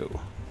here and go.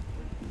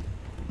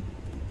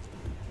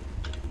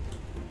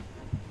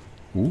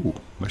 Ooh,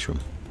 mushroom.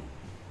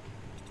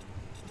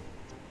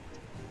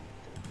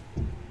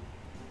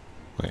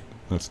 Wait,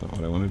 that's not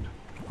what I wanted.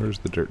 Where's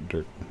the dirt?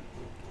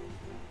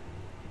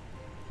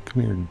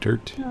 Come here,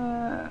 dirt.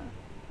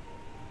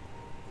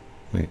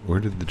 Wait, where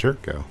did the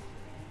dirt go?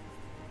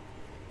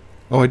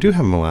 Oh, I do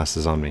have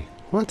molasses on me.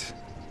 What?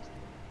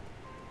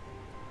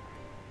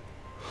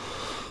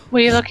 Were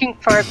you looking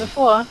for it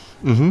before?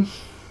 Mm-hmm.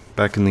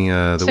 Back in the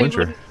so you winter.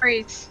 wouldn't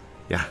freeze.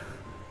 Yeah.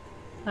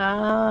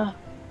 Ah.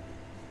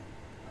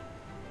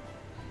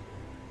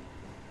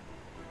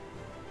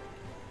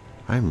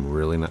 I'm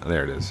really not...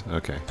 There it is.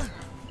 Okay.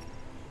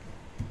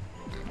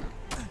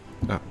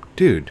 Oh,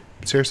 dude.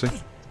 Seriously?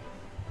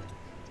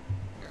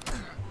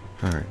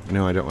 Alright.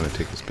 No, I don't want to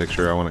take this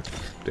picture. I want to...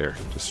 There.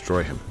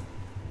 Destroy him.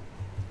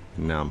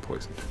 And now I'm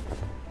poisoned.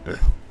 Ugh.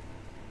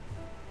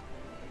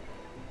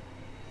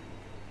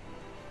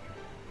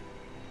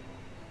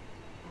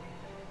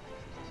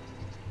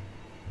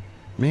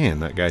 Man,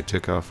 that guy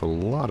took off a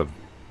lot of...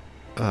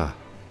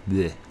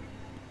 Bleh.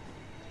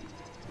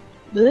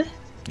 Bleh.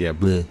 Yeah,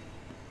 bleh.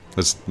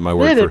 That's my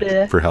word Bleh,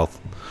 bleh. for health.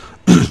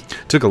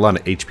 Took a lot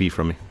of HP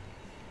from me.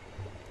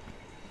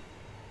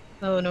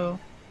 Oh no.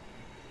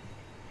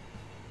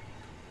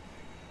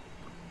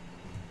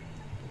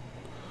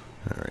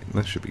 Alright,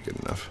 that should be good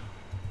enough.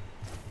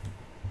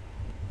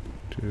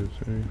 2,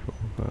 3,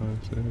 4, 5,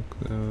 6,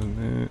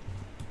 7, 8.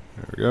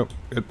 There we go.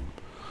 Good.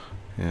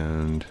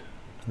 And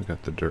I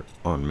got the dirt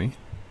on me.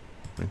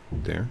 Right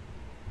there.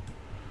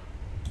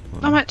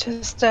 I might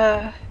just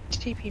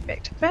TP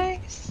back to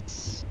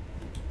base.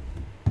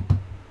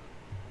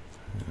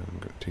 I'm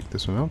going to take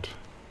this one out.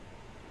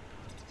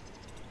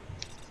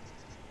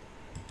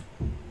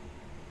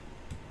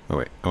 Oh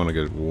wait, I want to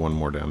get one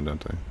more down,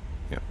 don't I?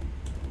 Yeah.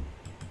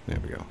 There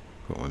we go.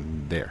 Put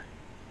one there.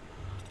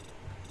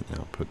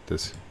 Now put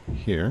this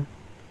here.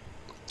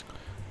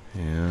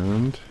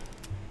 And...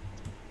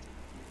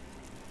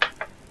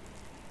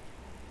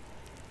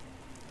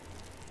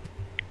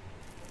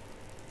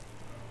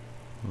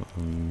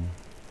 1,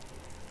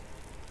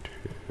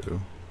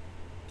 2.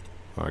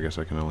 Oh, I guess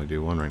I can only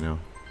do 1 right now.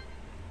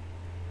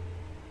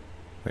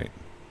 Wait.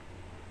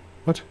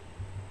 What?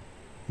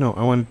 No,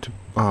 I wanted to...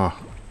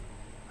 Ah.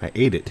 I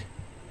ate it.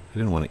 I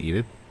didn't want to eat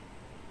it.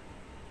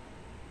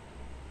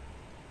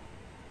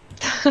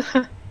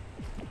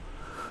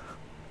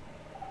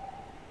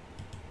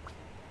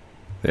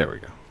 There we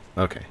go.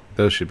 Okay,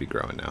 those should be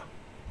growing now.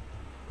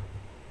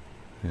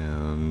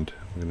 And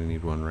I'm going to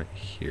need one right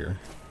here.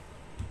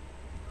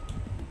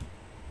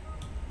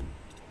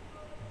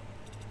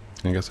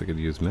 I guess I could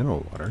use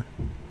mineral water.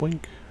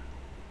 Blink.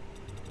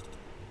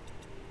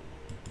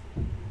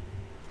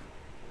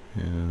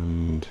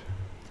 And...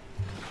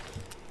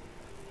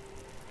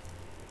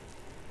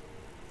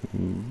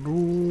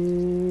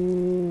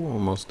 Ooh,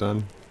 almost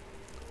done.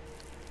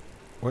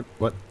 What?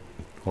 What?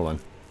 Hold on.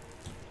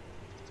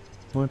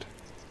 What?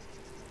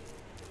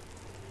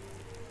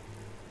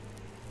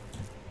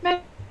 Meh.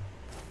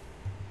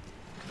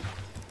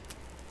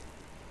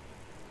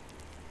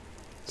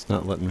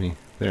 not letting me.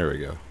 There we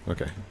go.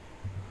 Okay.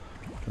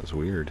 That was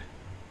weird.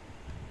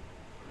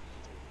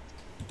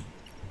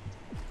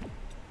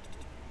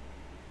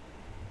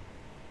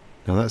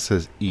 Now that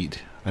says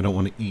eat. I don't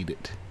want to eat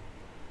it.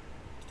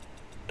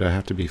 Do I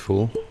have to be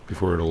full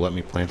before it'll let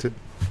me plant it?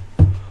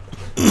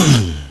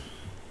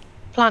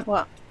 Plant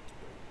what?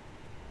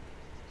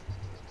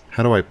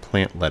 How do I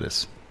plant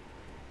lettuce?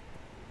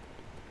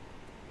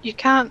 You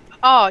can't.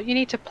 Oh, you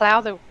need to plow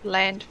the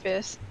land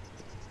first.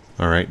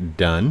 Alright,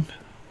 done.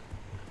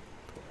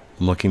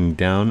 I'm looking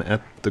down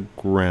at the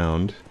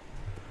ground.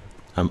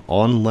 I'm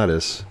on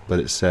lettuce, but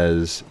it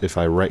says if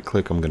I right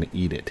click, I'm going to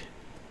eat it.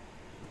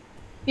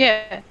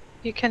 Yeah,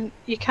 you can.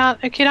 You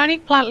can't. You can only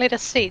plant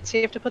lettuce seeds. So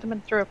you have to put them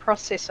in through a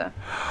processor.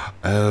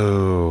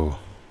 Oh,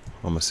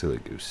 I'm a silly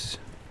goose.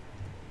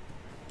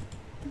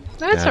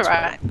 That's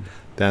alright.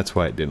 That's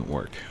why it didn't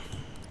work.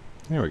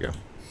 There we go.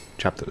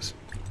 Chop those.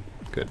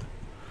 Good.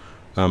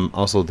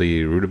 Also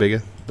the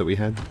rutabaga that we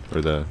had,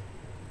 or the,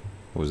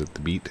 what was it,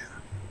 the beet?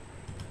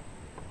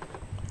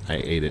 I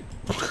ate it.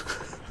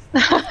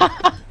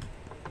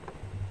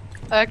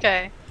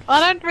 Okay. I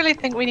don't really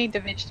think we need the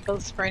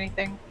vegetables for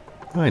anything.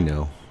 I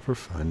know, for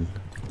fun.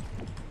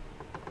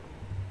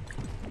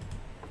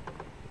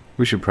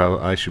 We should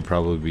I should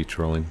probably be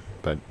trolling,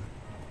 but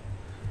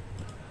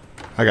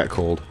I got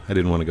cold. I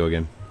didn't want to go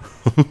again.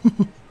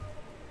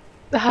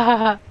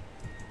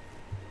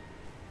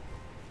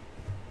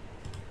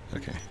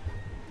 Okay.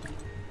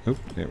 Oh,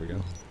 there we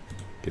go.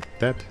 Get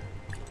that.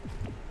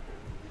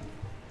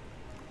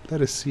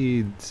 Lettuce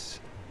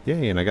seeds.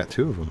 Yay, and I got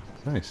 2 of them.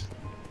 Nice.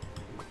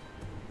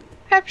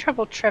 I have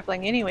trouble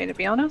traveling anyway, to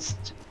be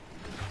honest.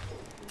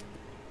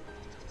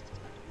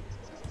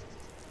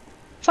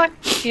 It's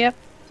like, yep,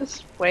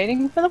 just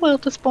waiting for the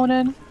world to spawn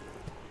in.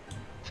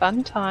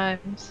 Fun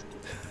times.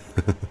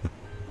 Okay.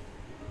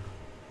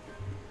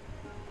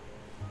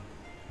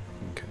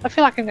 I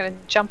feel like I'm going to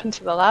jump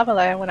into the lava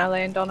layer when I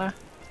land on a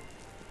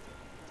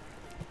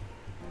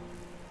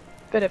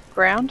bit of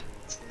ground.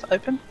 It's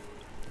open.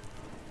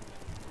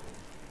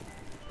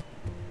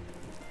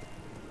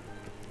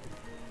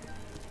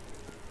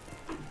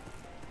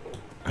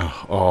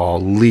 Oh,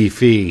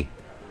 Leafy.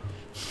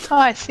 Oh,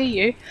 I see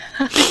you.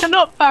 You're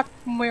not far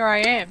from where I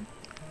am.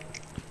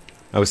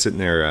 I was sitting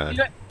there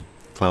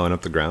plowing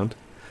up the ground.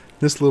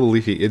 This little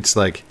Leafy, it's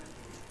like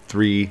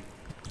 3,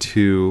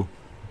 2,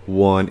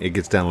 1. It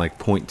gets down like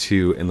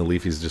 0.2, and the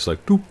Leafy's just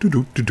like doop doop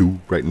doop doop doop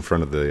right in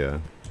front of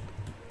the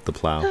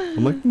plow.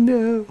 I'm like,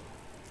 no.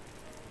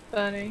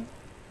 Funny.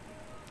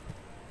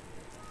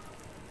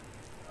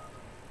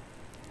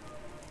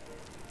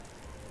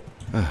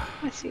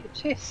 I see a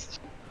chest.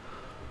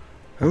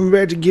 I'm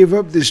about to give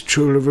up this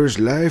Trolliverse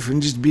life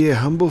and just be a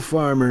humble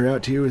farmer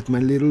out here with my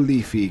little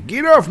Leafy.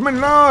 Get off my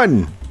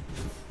lawn!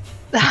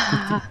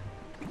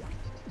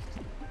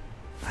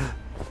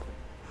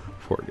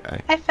 Poor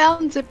guy. I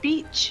found a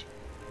beach.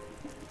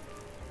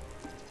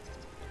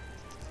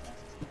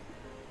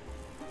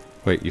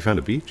 Wait, you found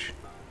a beach?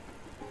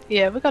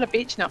 Yeah, we got a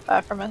beach not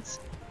far from us.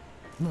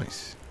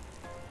 Nice.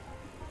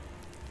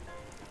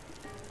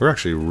 We're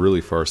actually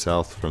really far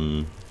south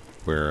from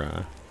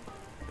where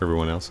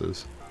everyone else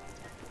is.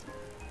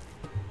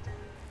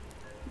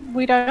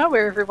 We don't know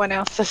where everyone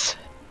else is.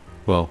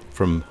 Well,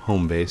 from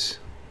home base.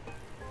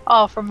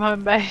 Oh, from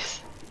home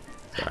base.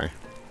 Sorry.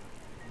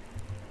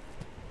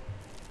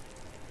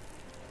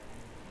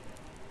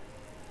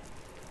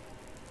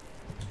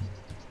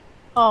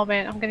 Oh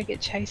man, I'm gonna get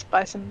chased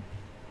by some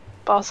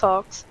boss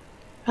hogs.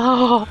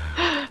 Oh,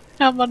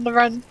 I'm on the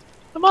run.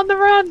 I'm on the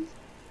run.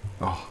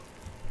 Oh,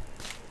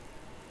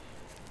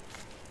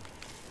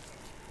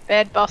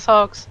 Bad boss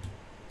hogs.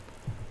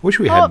 wish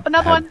we Oh, had,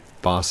 another had one.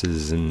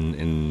 bosses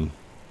in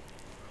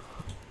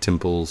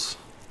temples.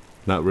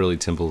 Not really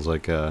temples,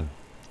 like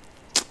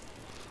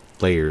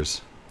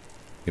layers,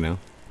 you know?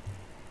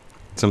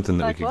 Something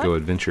that Like we could what? go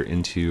adventure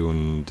into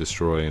and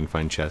destroy and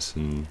find chests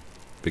and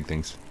big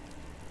things.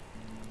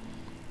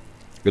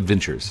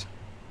 Adventures.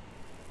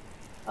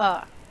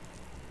 Oh,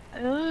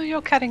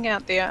 you're cutting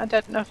out there. I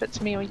don't know if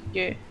it's me or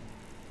you.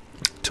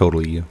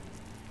 Totally you.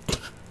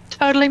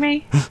 Totally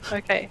me?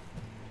 Okay.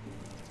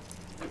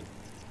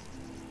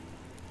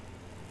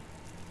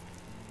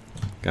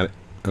 Got it.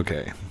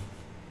 Okay.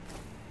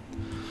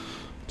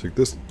 Take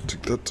this,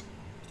 take that.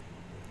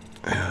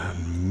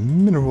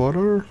 And mineral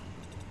water.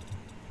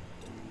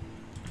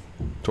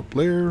 Top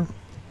layer.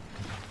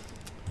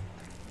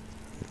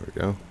 There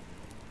we go.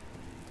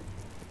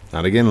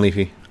 Not again,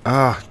 Leafy.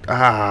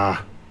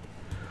 Ah.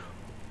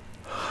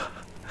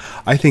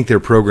 I think they're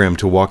programmed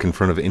to walk in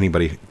front of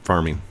anybody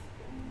farming.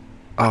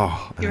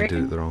 Oh, and You I did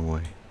reckon? it the wrong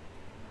way.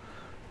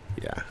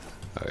 Yeah.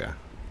 Oh, yeah.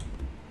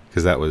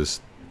 Because that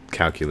was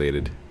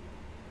calculated.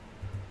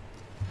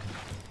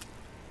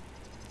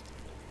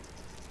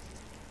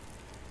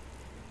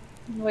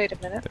 Wait a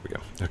minute. There we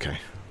go. Okay.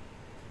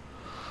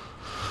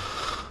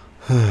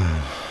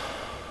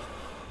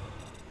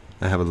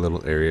 I have a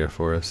little area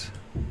for us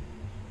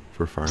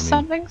for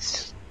farming.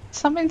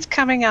 Something's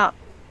coming up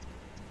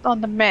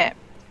on the map.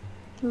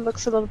 It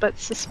looks a little bit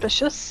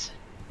suspicious.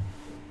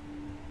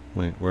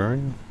 Wait, where are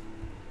you?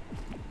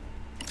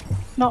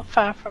 Not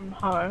far from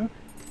home.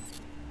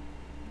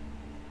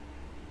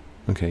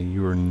 Okay,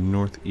 you are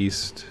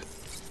northeast.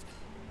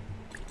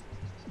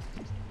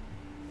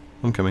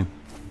 I'm coming.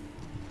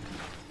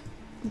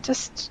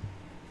 Just...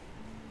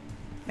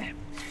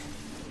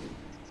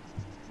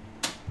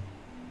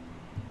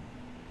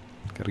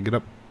 Gotta get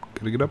up.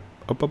 Gotta get up.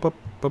 Up, up, up,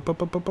 up,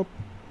 up, up, up, up,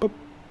 up.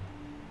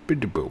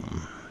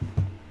 Boom.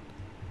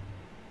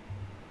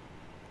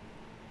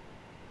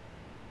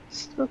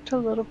 This looked a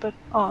little bit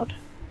odd.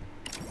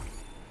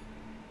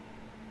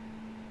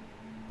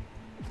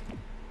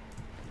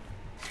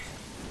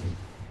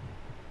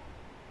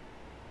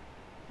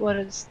 What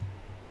is...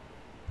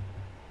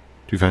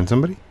 Did you find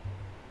somebody?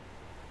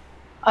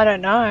 I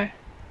don't know.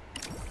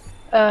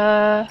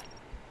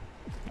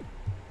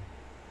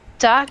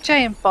 DarkJ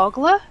and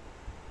Bogla?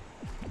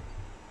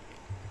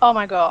 Oh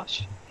my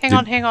gosh. Hang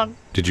on.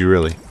 Did you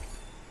really?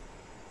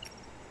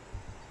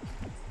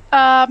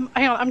 Hang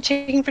on, I'm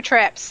checking for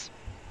traps.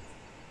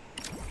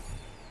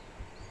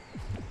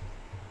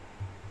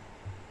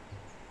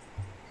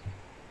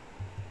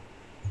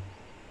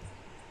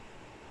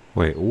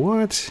 Wait,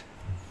 what?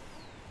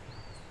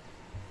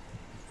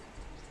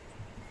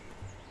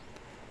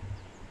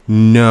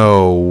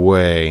 No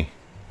way.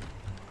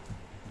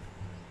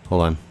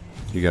 Hold on.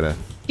 You gotta...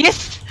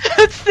 Yes!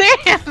 It's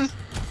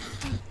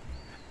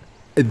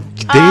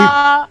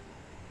them!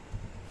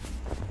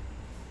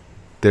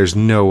 There's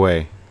no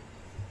way.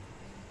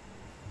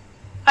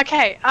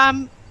 Okay,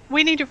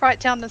 we need to write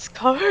down this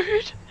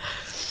code.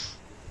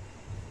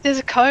 There's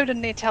a code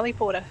in their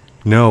teleporter.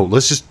 No,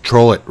 let's just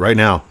troll it right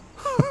now.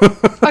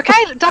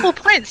 Okay, double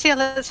points. Yeah,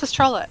 let's just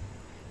troll it.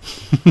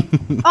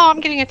 Oh, I'm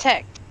getting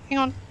attacked. Hang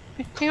on.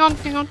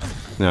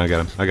 No, I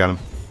got him.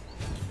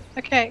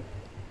 Okay.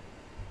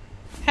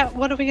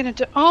 What are we gonna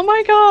do? Oh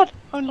my god!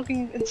 I'm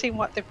looking and seeing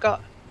what they've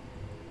got.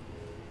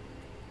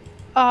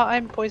 Oh,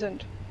 I'm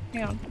poisoned.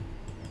 Hang on.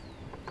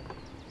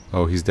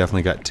 Oh, he's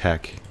definitely got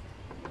tech.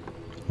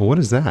 Well, what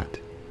is that?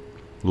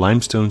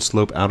 Limestone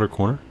slope outer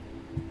corner?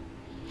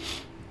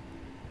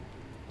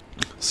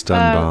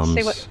 Stun bombs.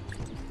 See what...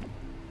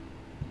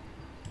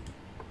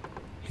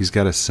 He's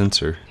got a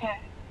sensor. Okay.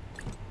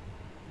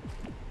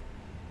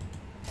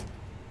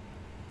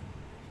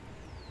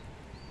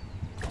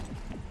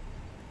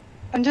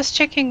 I'm just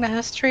checking the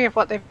history of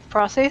what they've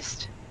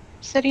processed,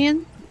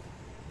 Obsidian,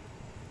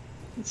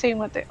 and seeing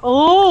what they...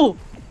 Oh!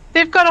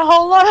 They've got a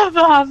whole lot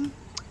of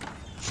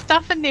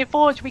stuff in their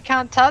forge we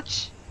can't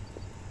touch.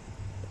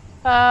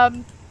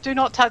 Do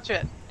not touch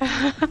it.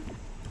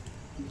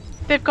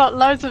 They've got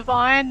loads of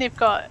iron, they've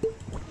got...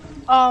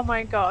 Oh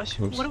my gosh,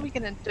 Oops. What are we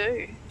gonna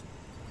do?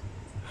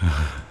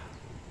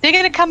 They're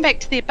gonna come back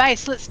to their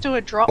base, let's do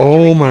a drop.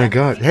 Oh my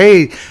god.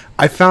 Hey,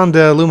 I found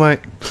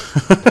Lumite.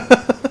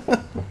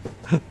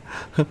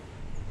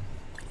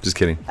 Just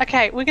kidding.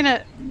 Okay, we're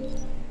gonna...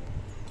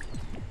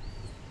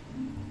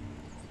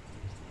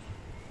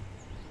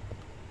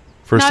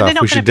 First No, they're off,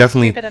 not we gonna should be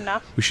definitely stupid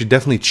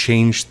enough.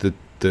 change the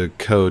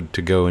code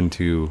to go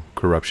into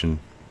corruption.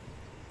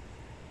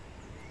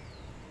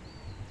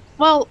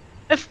 Well,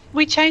 if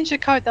we change the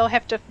code, they'll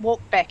have to walk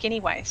back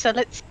anyway. So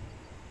let's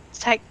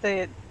take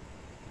the...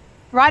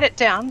 Write it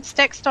down.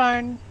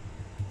 Stackstone,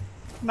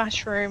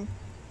 mushroom.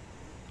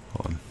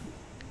 Hold on.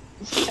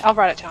 I'll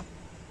write it down.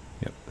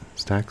 Yep.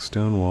 Stack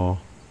stone wall,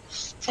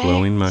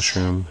 glowing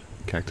mushroom,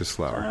 cactus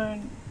flower.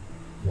 Stone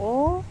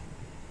wall,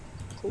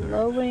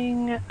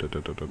 glowing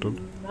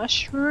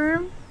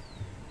mushroom,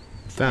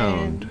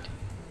 Found.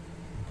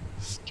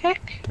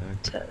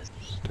 cactus.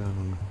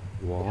 Stone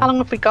wall. How long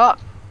have we got?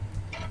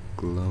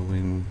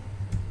 Glowing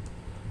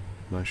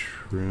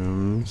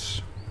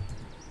mushrooms.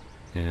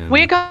 And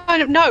We're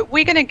going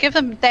to give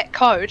them that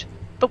code,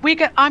 but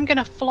I'm going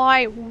to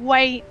fly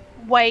way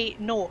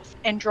north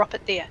and drop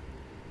it there.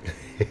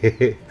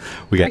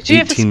 we got Do you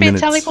have a 18 spare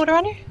minutes. teleporter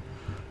on you?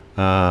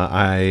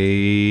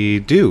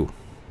 I do,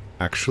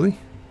 actually.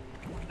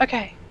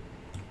 Okay.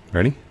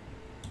 Ready?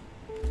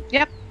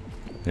 Yep.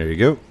 There you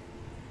go.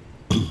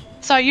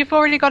 So you've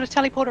already got a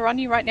teleporter on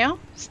you right now,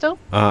 still?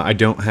 I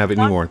don't have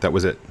any more. That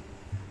was it.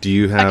 Do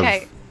you have...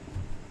 Okay.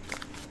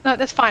 No,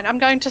 that's fine. I'm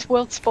going to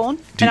world spawn,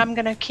 and I'm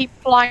going to keep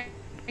flying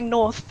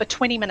north for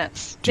 20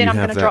 minutes. Then I'm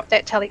going to drop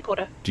that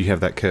teleporter. Do you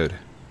have that code?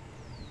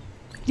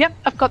 Yep,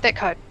 I've got that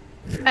code.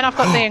 And I've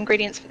got the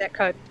ingredients for that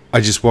code. I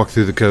just walked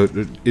through the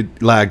code.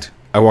 It lagged.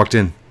 I walked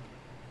in.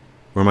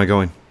 Where am I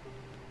going?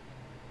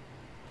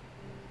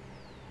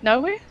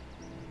 Nowhere?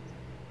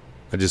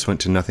 I just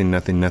went to nothing,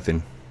 nothing,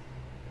 nothing.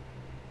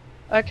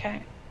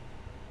 Okay.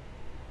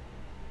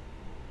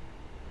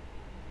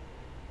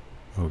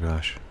 Oh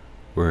gosh.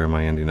 Where am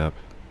I ending up?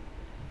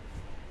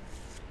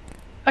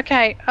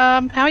 Okay,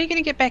 how are you going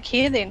to get back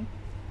here then?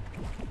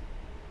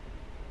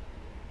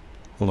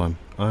 Hold on.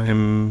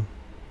 I'm...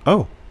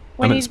 Oh!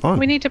 I'm at spawn.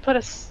 We need to put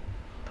a...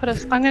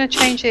 I'm going to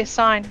change their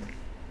sign.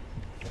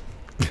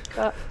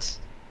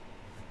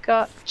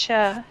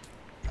 Gotcha.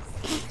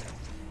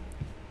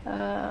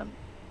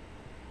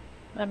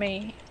 Let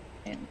me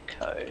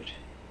encode.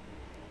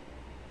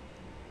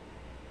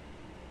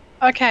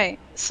 Okay,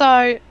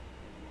 so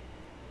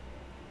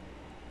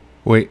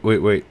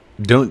Wait.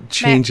 Don't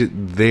change it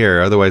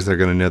there, otherwise they're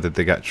going to know that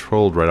they got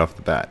trolled right off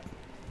the bat.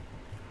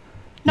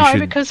 You no, should-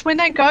 because when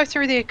they go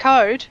through their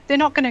code, they're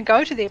not going to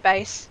go to their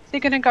base. They're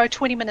going to go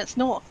 20 minutes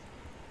north.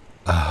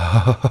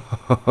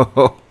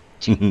 Oh,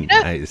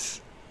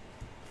 nice.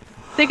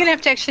 They're going to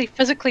have to actually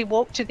physically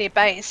walk to their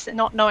base,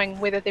 not knowing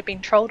whether they've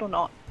been trolled or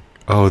not.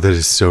 Oh, that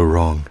is so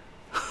wrong.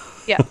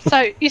 Yeah.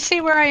 So you see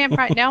where I am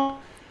right now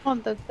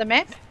on the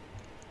map?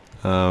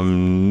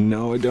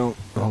 No, I don't.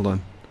 Hold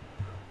on.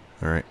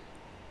 All right.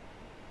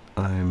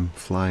 I'm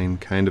flying,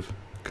 kind of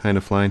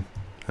flying.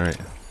 All right.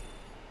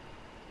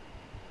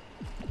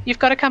 You've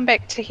got to come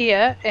back to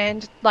here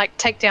and like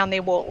take down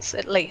their walls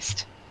at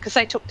least, because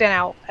they took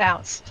down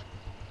ours.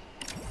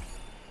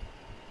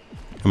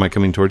 Am I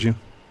coming towards you?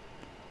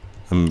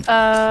 I'm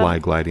fly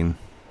gliding.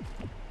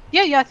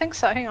 Yeah, I think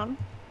so. Hang on.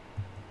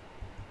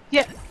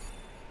 Yeah.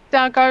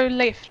 Now go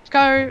left.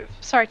 Go.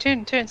 Sorry,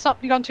 turn. Stop.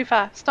 You've gone too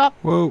far. Stop.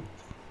 Whoa.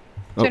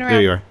 Oh, Turn around.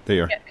 there you are. There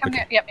you are. Yeah, come Okay.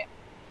 down. Yep.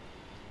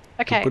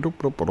 Okay.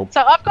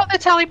 So I've got the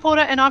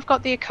teleporter and I've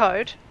got their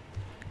code.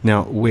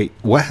 Now, wait.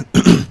 What?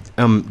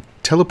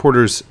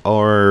 Teleporters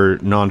are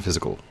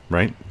non-physical,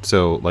 right?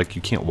 So, like,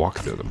 you can't walk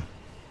through them.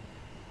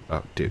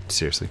 Oh, dude,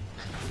 seriously.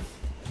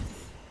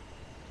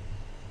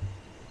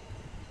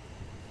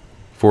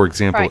 For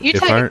example, Right, you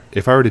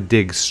if I were to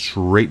dig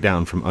straight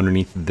down from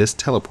underneath this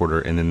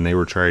teleporter and then they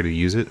were trying to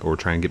use it or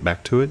try and get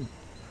back to it,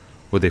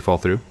 would they fall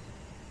through?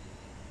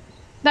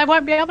 They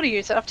won't be able to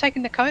use it. I've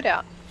taken the code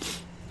out.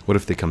 What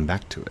if they come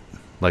back to it?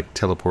 Like,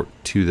 teleport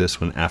to this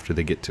one after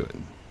they get to it?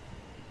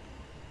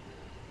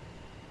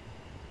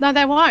 No,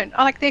 they won't.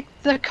 Like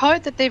the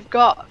code that they've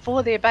got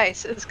for their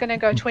base is going to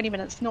go 20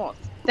 minutes north.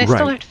 They still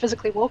Right. have to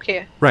physically walk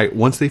here. Right,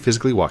 once they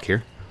physically walk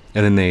here,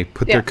 and then they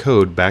put their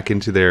code back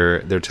into their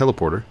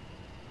teleporter,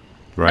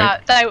 right?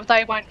 No,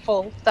 they won't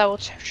fall. They will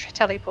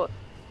teleport.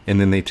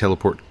 And then they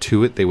teleport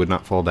to it, they would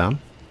not fall down?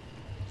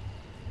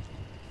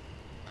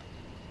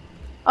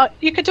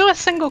 You could do a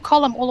single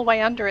column all the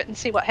way under it and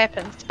see what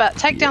happens, but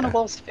take down the Yeah.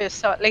 walls first,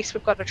 so at least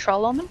we've got a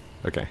troll on them.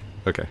 Okay.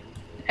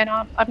 And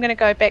I'm going to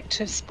go back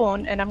to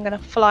spawn, and I'm going to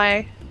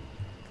fly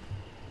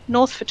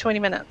north for 20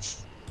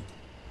 minutes.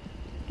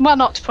 Well,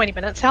 not 20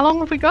 minutes. How long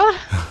have we got?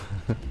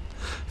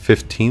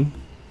 15?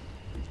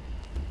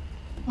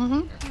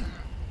 Mm-hmm.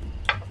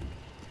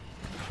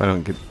 If I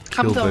don't get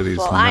I'm killed by going these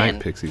flying.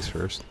 night pixies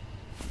first.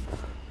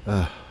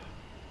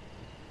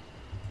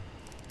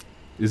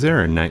 Is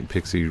there a night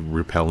pixie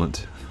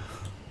repellent?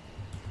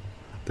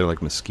 They're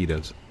like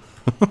mosquitoes.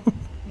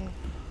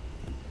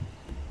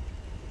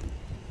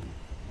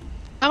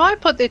 I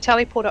might put the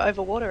teleporter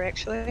over water,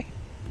 actually.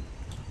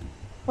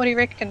 What do you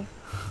reckon?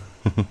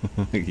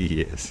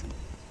 Yes.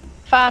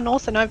 Far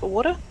north and over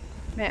water?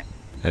 Map.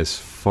 As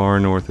far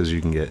north as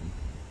you can get.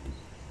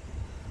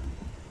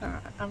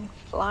 Alright, I'm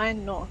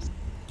flying north.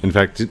 In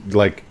fact,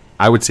 like,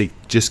 I would say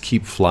just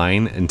keep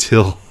flying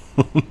until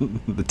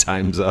the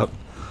time's up.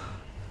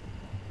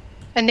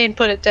 And then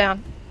put it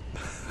down.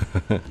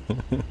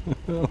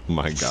 Oh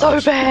my gosh. So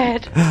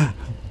bad!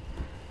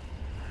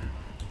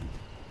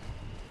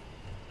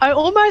 I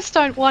almost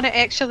don't want to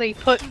actually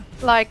put,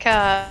 like,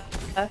 a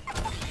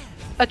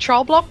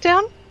troll block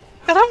down.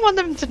 I don't want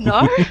them to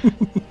know.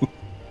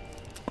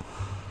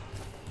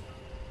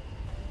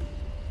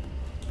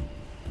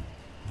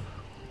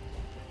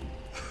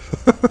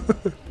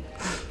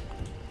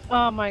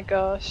 Oh my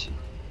gosh.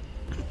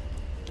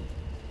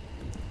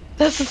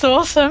 This is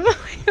awesome.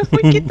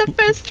 We get the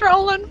first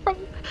troll in from...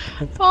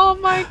 Oh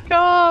my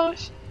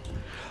gosh.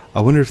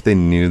 I wonder if they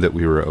knew that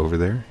we were over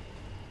there.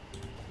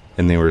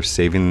 And they were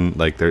saving,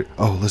 like, their...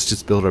 Oh, let's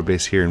just build our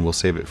base here and we'll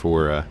save it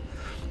for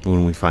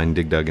when we find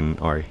DigDug and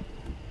Ari.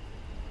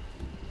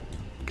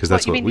 Because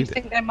that's you what mean we you did.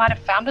 think they might have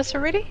found us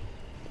already?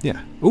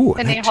 Yeah. Ooh,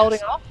 And they're holding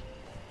off?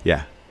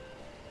 Yeah.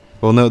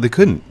 Well, no, they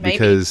couldn't Maybe.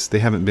 because they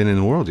haven't been in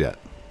the world yet.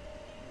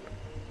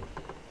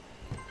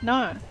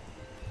 No.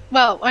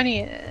 Well,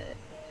 only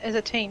as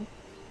a team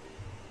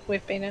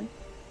we've been in.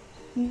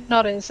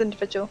 Not as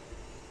individual.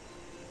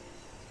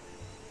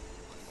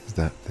 Is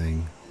that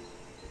thing?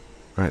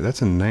 Alright,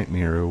 that's a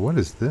nightmare. What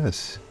is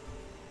this?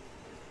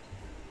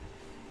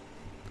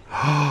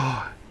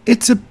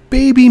 It's a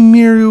baby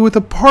Miru with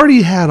a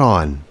party hat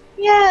on.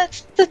 Yeah,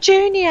 it's the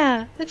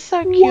junior. It's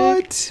so cute.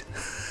 What?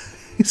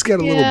 He's got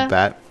a little Yeah.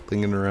 bat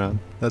flinging around.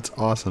 That's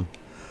awesome.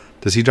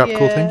 Does he drop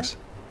cool Yeah. things?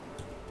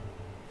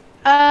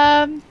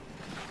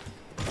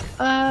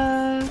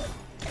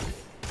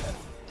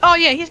 Oh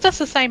yeah, he's just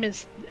the same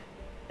as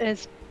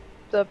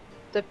the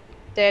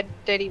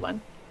daddy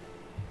one.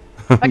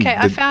 Okay,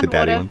 I found the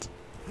daddy water. ones.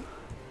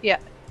 Yeah,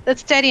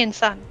 it's daddy and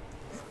son.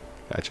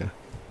 Gotcha.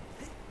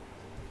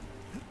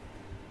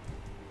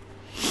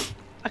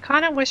 I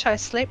kind of wish I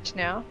slept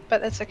now,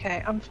 but that's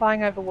okay. I'm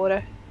flying over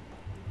water.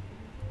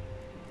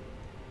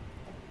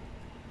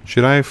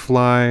 Should I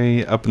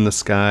fly up in the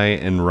sky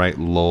and write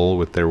lol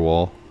with their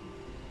wall?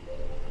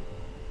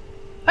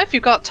 If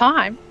you've got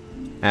time.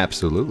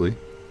 Absolutely.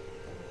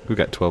 We've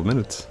got 12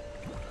 minutes.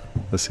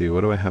 Let's see,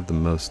 what do I have the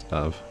most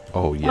of?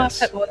 Oh, yes.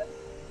 That water.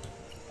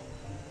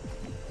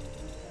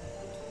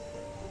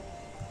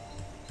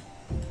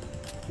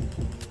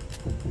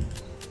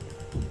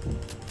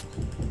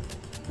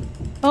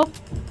 Oh.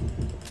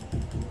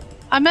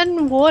 I'm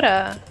in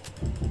water.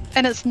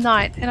 And it's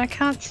night, and I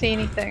can't see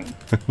anything.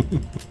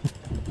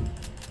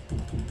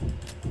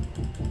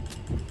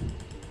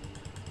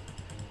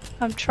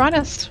 I'm trying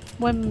to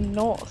swim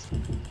north.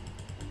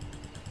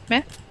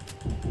 Meh?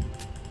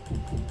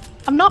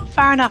 I'm not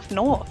far enough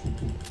north.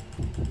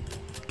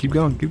 Keep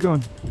going, keep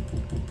going.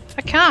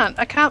 I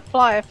can't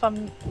fly if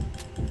I'm...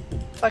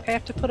 Like, I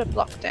have to put a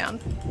block down.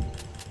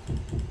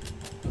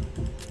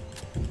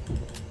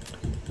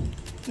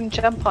 And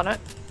jump on it.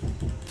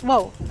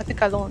 Whoa, I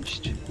think I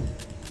launched.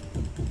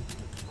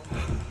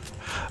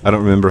 I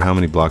don't remember how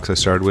many blocks I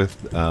started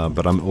with,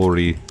 but I'm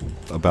already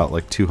about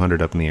like 200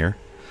 up in the air,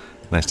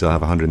 and I still have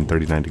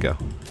 139 to go.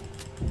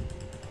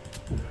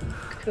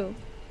 Cool.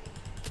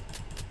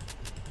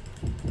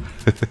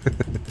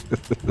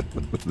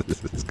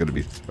 This is gonna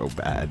be so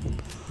bad.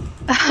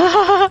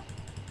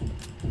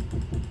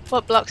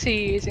 What blocks are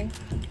you using?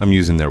 I'm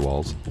using their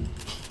walls.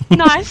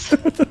 Nice!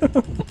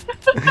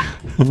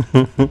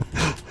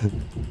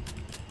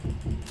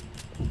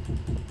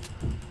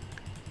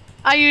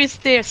 I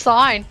used their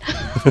sign.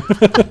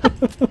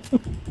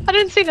 I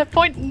didn't see the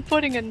point in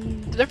putting a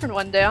different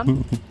one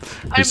down.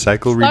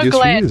 Recycle, I'm reduce, so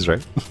glad. reuse,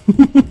 right?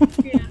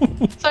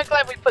 Yeah. So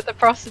glad we put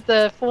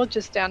the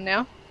forges down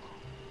now.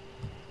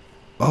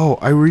 Oh,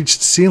 I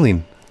reached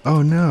ceiling.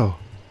 Oh no.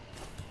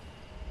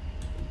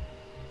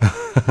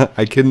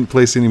 I couldn't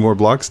place any more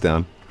blocks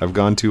down. I've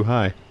gone too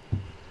high.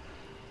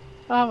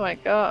 Oh my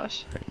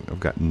gosh. Right, I've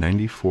got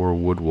 94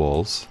 wood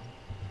walls.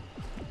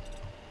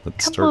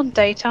 Let's Come start on,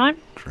 daytime.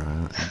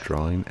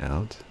 drawing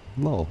out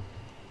lull.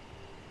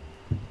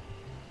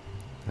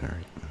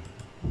 Alright.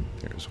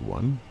 There's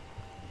 1,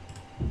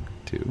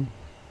 2.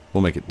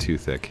 We'll make it 2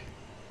 thick.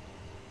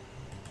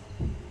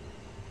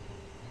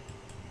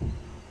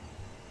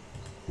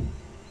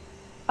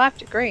 $5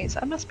 degrees.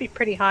 I must be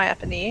pretty high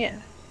up in the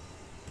air.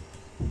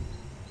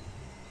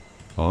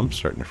 Oh, I'm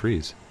starting to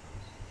freeze.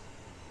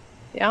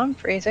 Yeah, I'm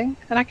freezing,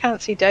 and I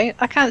can't see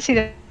I can't see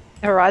the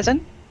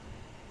horizon.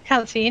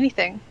 Can't see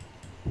anything.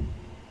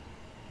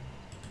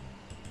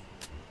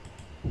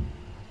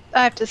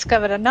 I've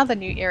discovered another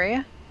new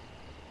area.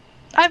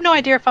 I have no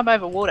idea if I'm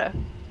over water.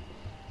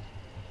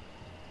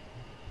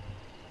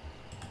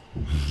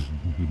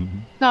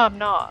 No, I'm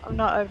not. I'm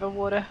not over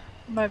water.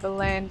 I'm over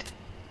land.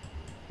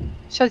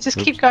 Should I just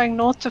keep going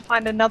north to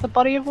find another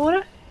body of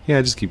water?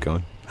 Yeah, just keep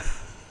going.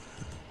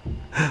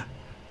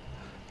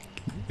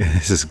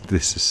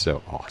 This is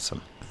so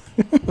awesome.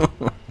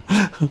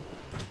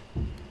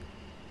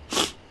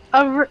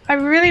 I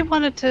really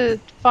wanted to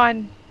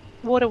find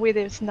water where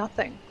there's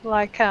nothing.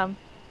 Like,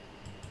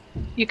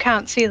 you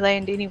can't see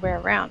land anywhere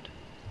around.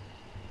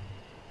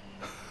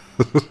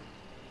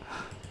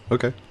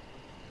 Okay.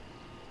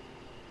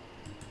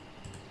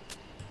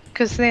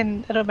 Because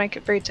then it'll make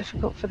it very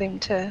difficult for them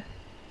to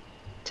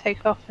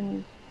take off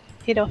and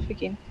head off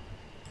again.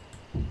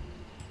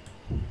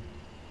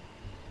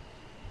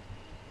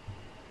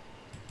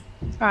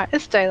 Alright,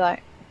 it's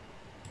daylight.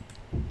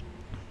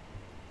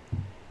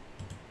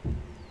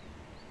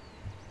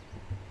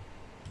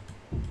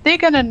 They're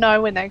gonna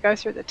know when they go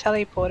through the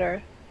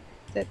teleporter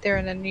that they're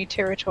in a new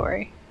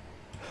territory.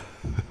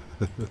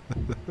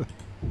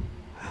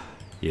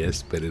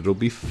 Yes, but it'll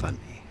be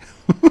funny.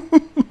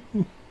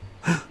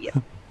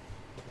 Yep.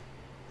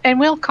 And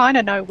we'll kind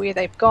of know where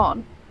they've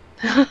gone.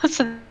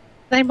 So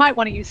they might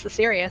want to use this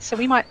area, so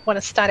we might want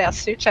to start our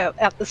search out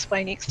this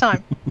way next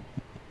time.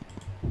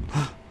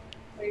 What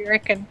do you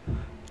reckon?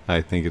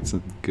 I think it's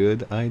a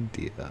good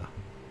idea.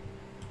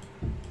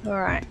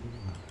 Alright.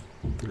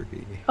 3.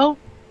 Oh,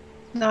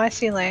 no, I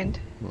see land.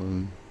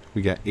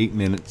 We got 8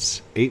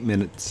 minutes. 8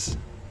 minutes.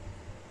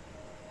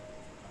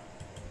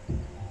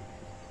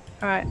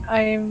 Alright,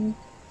 I'm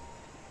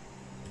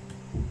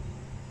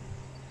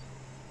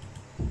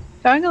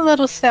going a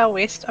little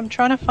southwest. I'm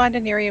trying to find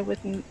an area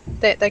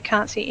that they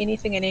can't see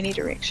anything in any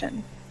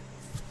direction.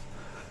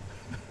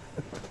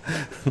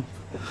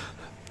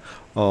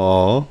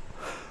 Aw,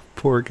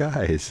 poor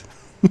guys.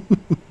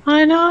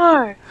 I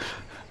know!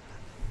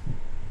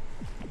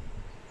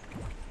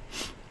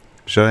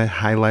 Should I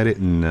highlight it?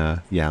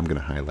 And yeah, I'm gonna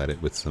highlight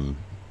it with some.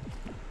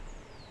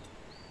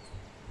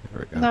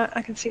 There we go. No,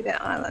 I can see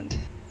that island.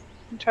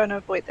 I'm trying to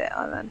avoid that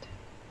island.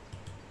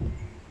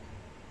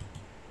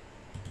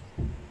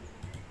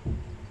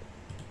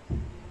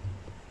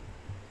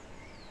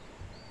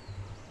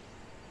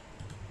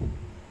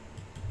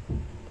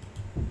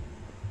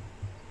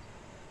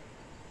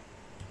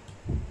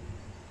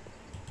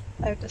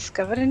 I've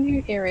discovered a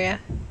new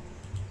area.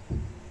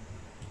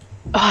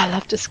 Oh, I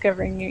love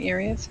discovering new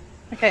areas.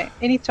 Okay,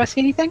 do I see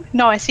anything?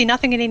 No, I see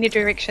nothing in any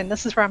direction.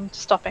 This is where I'm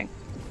stopping.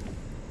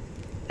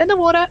 In the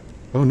water!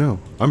 Oh no,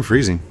 I'm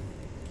freezing.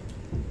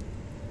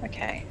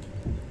 Okay.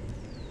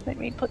 Let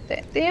me put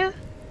that there.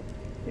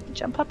 Let me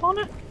jump up on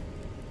it.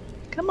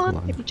 Come on,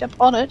 let me jump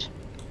on it.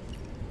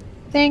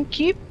 Thank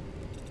you.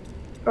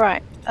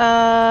 Right,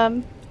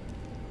 One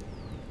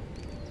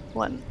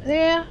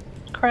there.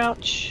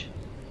 Crouch.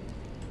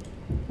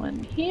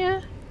 One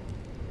here.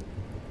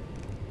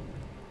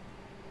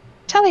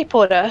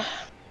 Teleporter.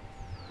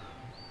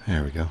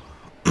 There we go.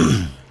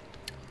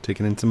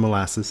 Taking in some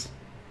molasses.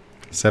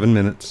 7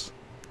 minutes.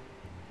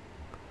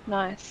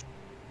 Nice.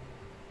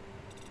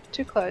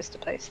 Too close to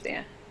place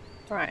there.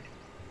 Right.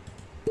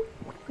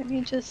 Let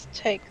me just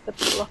take the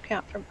block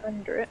out from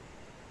under it.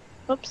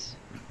 Oops.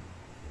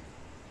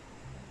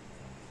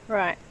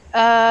 Right.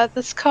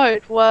 This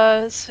code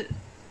was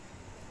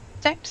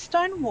stacked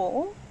stone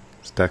wall.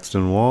 Stacked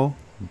stone wall,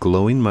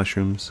 glowing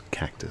mushrooms,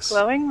 cactus.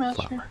 Glowing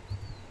mushroom. Flower.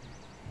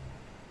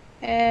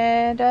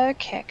 And a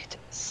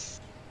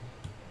cactus.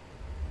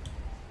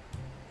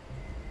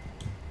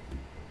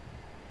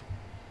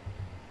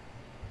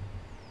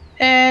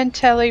 And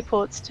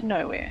teleports to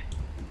nowhere.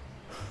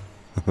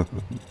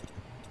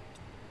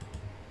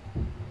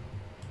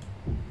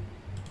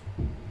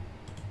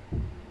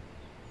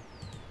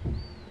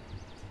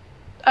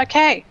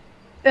 Okay,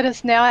 it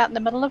is now out in the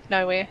middle of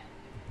nowhere.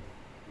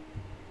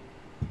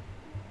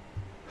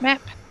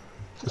 Map.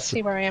 Let's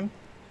see where I am.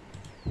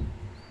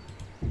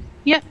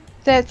 Yep,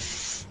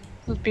 that's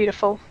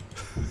beautiful.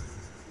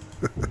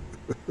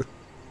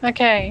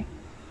 Okay.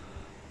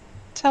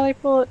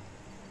 Teleport.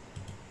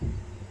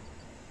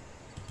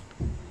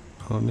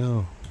 Oh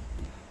no.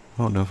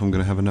 I don't know if I'm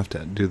going to have enough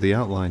to do the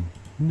outline.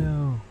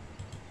 No.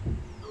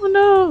 Oh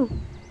no!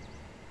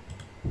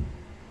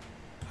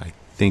 I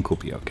think we'll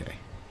be okay.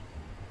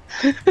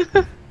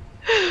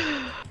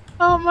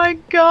 Oh my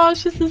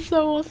gosh, this is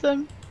so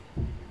awesome.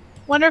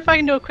 Wonder if I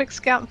can do a quick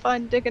scout and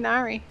find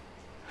Diganari.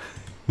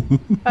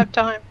 I have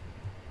time.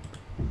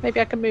 Maybe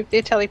I can move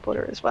their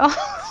teleporter as well.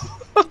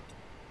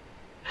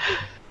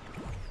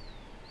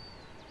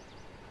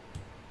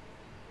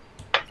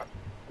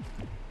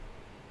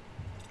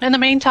 In the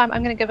meantime,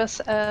 I'm going to give us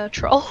a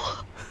troll.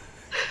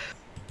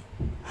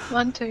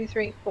 1, 2,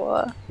 3,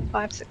 4,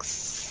 5,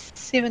 6,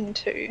 7,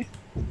 2.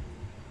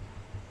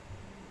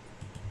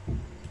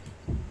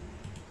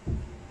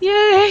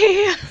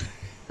 Yay!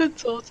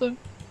 That's awesome.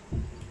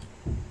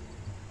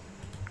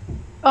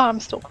 Oh, I'm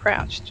still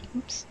crouched.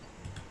 Oops.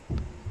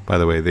 By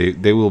the way,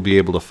 they will be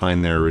able to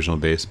find their original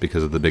base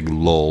because of the big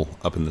lull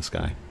up in the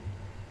sky.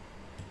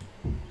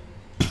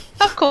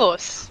 Of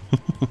course.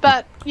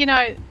 But, you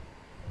know,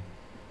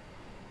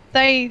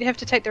 they have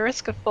to take the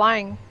risk of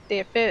flying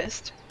there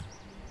first.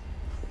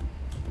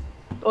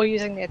 Or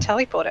using their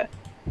teleporter.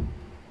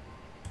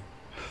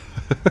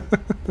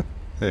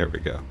 There we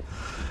go.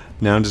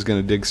 Now I'm just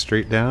going to dig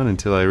straight down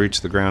until I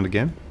reach the ground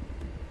again.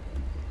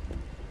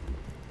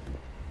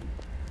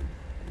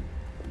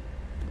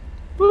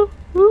 Woo,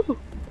 woo.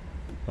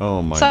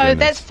 Oh my So goodness.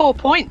 that's 4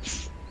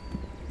 points.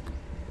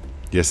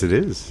 Yes, it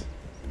is.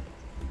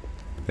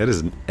 That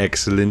is an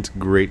excellent,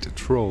 great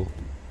troll.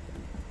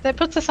 That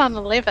puts us on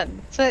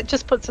 11. So it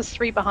just puts us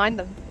 3 behind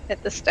them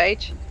at this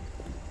stage.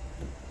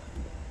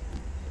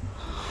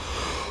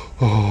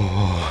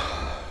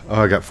 Oh,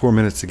 I got 4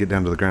 minutes to get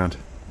down to the ground.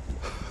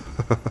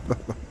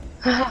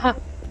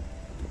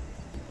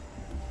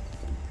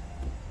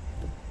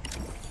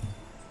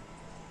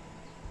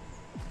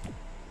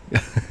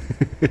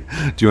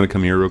 Do you want to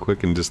come here real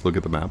quick and just look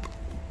at the map?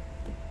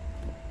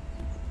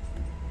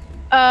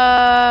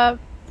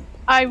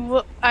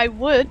 I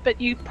would,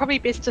 but you probably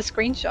best to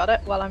screenshot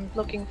it while I'm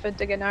looking for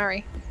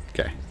Diganari.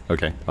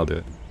 Okay, I'll do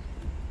it.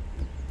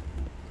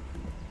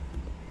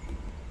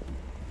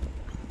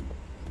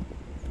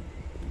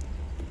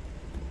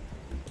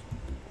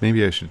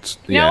 Maybe I should.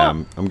 Yeah,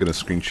 I'm gonna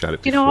screenshot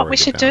it. You know what we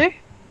should do?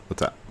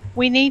 What's that?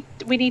 We need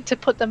to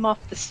put them off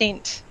the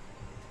scent.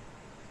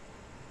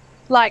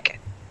 Like,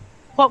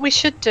 what we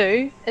should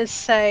do is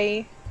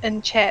say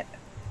in chat,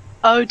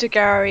 "Oh,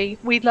 Dagari,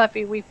 we love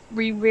you.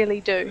 We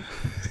really do."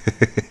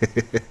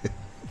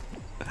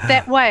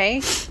 That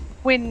way,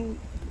 when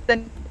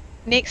the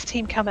next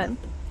team come in,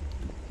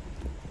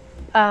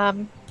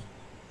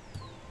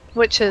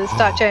 which is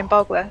DarkJ and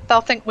Bogla,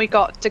 they'll think we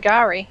got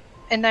Dagari,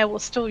 and they will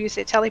still use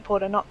their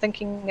teleporter, not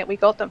thinking that we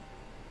got them.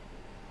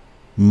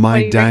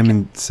 My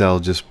diamond cell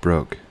just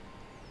broke.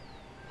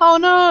 Oh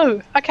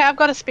no! Okay, I've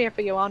got a spare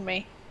for you on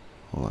me.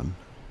 Hold on.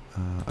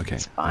 Okay,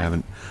 It's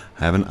fine.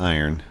 I have an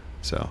iron,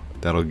 so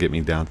that'll get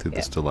me down through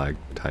the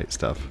stalactite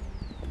stuff.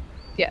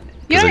 Yeah,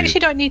 you actually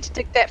don't need to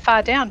dig that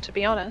far down, to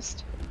be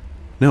honest.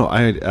 No,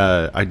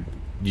 I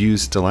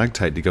used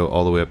stalactite to go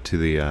all the way up to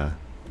the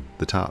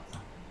top.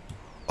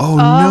 Oh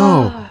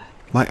no!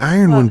 My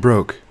iron one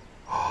broke.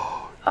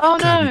 Oh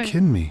God, no! are you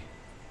kidding me?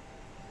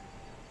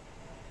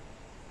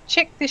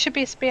 Check, there should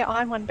be a spare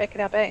iron one back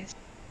at our base.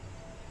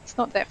 It's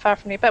not that far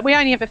from there, but we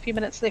only have a few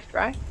minutes left,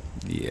 right?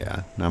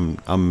 Yeah,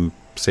 I'm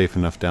safe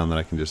enough down that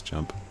I can just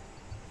jump.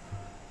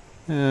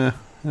 Yeah,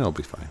 it'll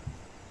be fine.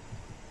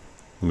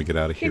 Let me get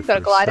out of here You've for got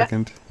a glider.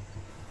 second.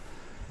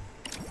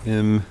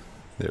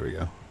 There we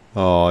go.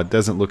 Oh, it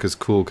doesn't look as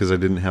cool because I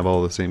didn't have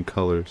all the same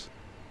colors.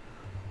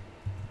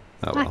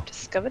 Oh well. I've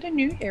discovered a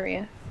new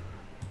area.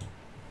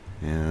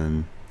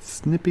 And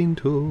snipping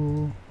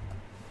tool.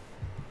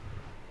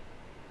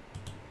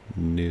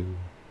 No.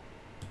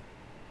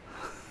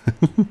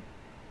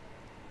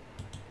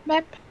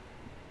 Map.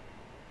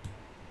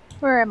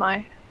 Where am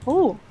I?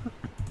 Ooh.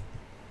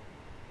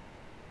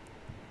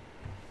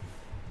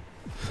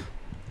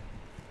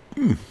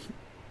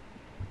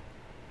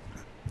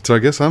 So I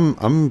guess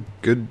I'm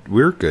good.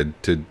 We're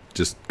good to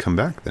just come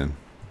back then.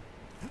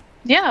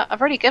 Yeah, I've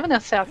already given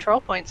us our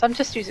troll points. I'm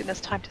just using this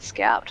time to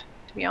scout,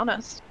 to be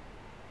honest.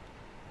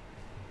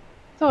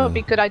 Thought it would be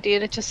a good idea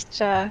to just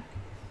Then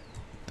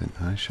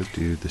I should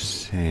do the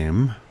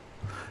same.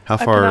 How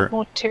open far? up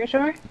more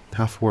territory.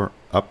 How far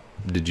up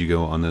did you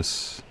go on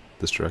this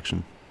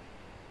direction?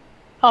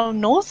 Oh,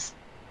 north?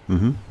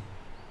 Mm-hmm.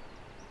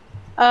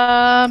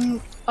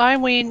 I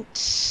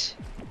went.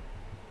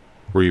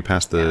 Were you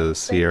past the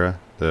Sierra,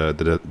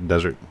 the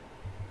desert?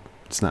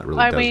 It's not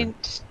really I desert.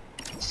 went.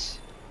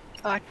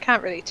 I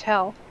can't really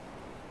tell.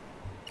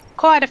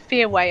 Quite a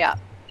fair way up.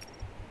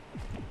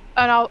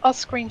 And I'll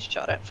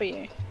screenshot it for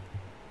you.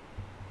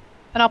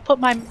 And I'll put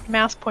my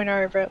mouse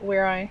pointer over it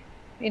where I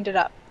ended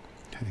up.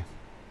 Okay.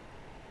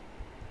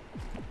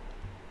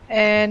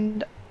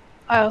 And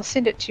I'll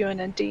send it to you in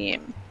a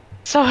DM.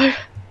 So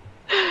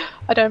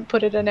I don't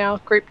put it in our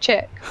group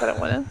chat. I don't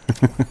want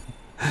to.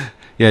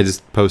 Yeah,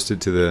 just post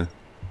it to the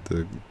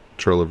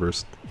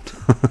Trolliverse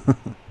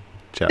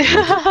chat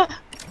room.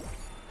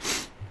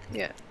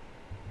 Yeah.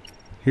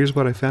 Here's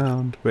what I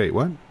found. Wait,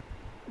 what?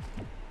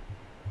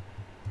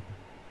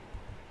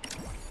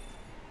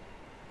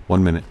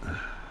 1 minute.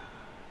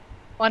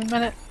 1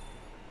 minute.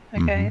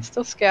 Okay,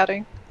 still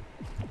scouting.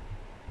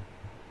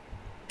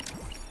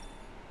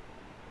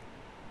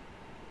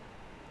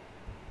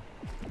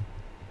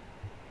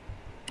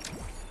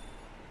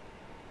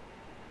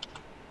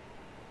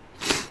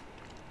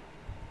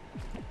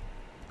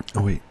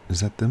 Oh wait,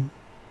 is that them?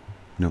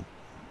 No.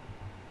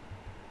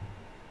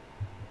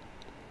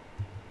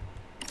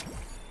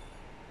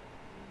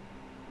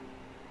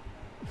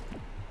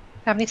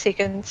 How many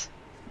seconds?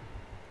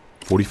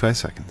 45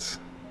 seconds.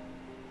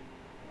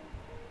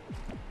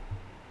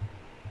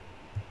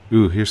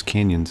 Ooh, here's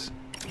canyons.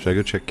 Should I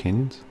go check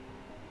canyons?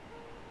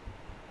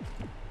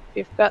 If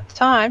you've got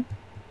time.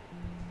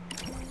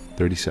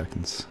 30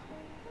 seconds.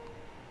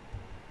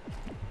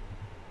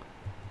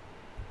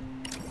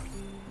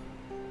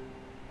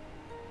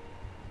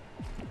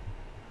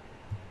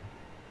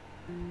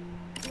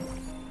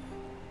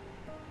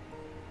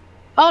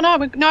 Oh no,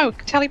 no,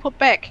 teleport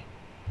back.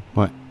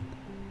 What?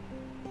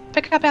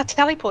 Pick up our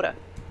teleporter.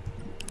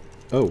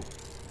 Oh.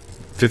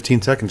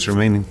 15 seconds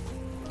remaining.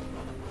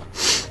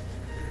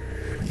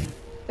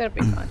 That'll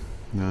be fine.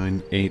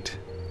 9, 8,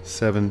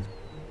 7,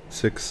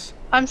 6,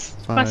 My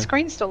 5.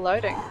 screen's still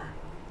loading.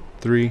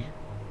 3,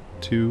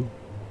 2,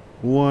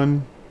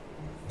 1.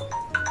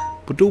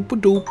 Ba-doop,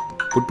 ba-doop,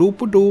 ba-doop,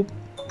 ba-doop,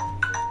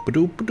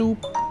 ba-doop, ba-doop.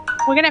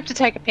 We're gonna have to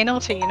take a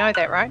penalty, you know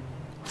that, right?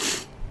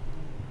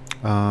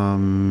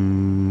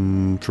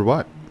 For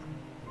what?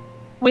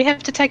 We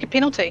have to take a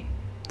penalty.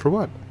 For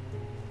what?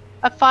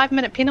 A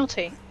 5-minute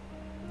penalty.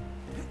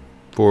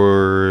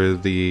 For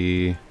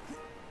the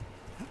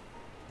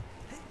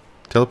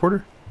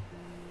teleporter?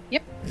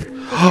 Yep.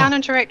 We can't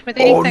interact with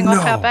anything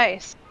off our no.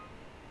 base.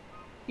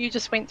 You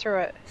just went through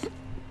it.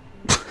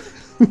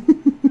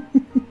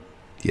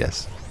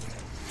 Yes.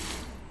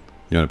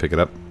 You want to pick it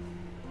up?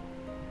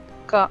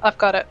 I've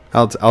got it.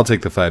 I'll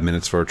take the 5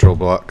 minutes for a troll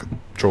block.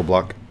 Troll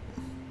block.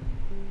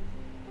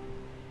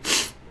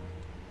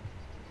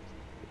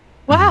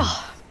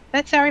 Wow,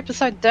 that's our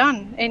episode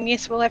done. And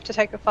yes, we'll have to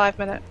take a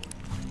 5-minute.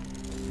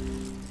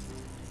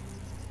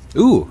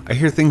 Ooh, I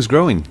hear things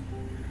growing.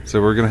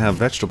 So we're gonna have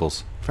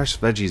vegetables, fresh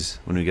veggies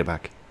when we get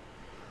back.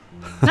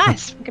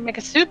 Nice. We can make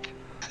a soup.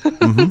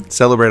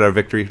 Celebrate our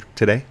victory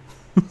today.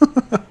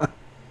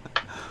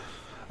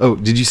 Oh,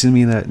 did you send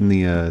me that in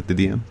the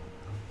DM?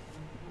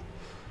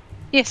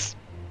 Yes.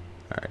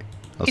 All right.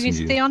 Can you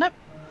see on it?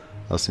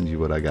 I'll send you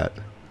what I got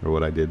or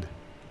what I did.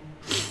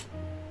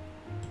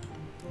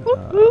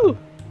 Woo-hoo.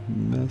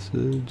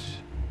 Message.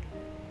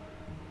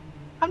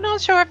 I'm not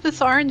sure if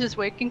this orange is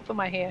working for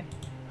my hair.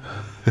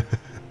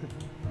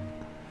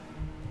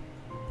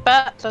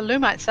 But the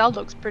Lumite cell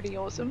looks pretty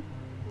awesome.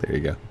 There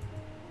you go.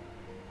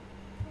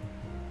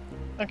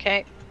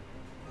 Okay.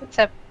 Let's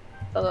have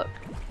a look.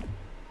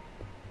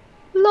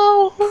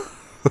 LOL.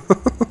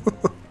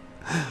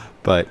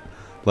 But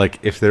like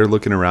if they're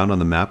looking around on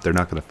the map, they're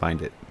not going to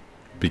find it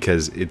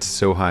because it's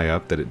so high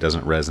up that it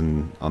doesn't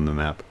resin on the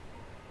map.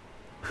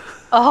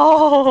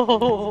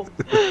 Oh,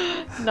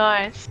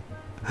 nice.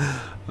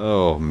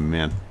 Oh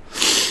man.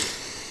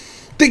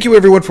 Thank you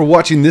everyone for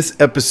watching this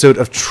episode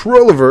of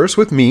Trolliverse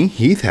with me,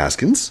 Heath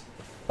Haskins.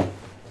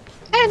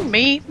 And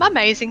me,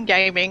 Mumazing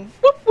Gaming.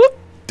 Whoop whoop.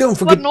 Don't What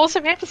forget, an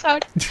awesome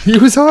episode.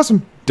 it was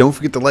awesome. Don't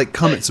forget to like,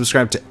 comment,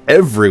 subscribe to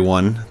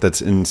everyone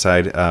that's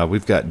inside.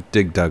 We've got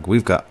DigDug,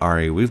 we've got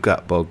Ari, we've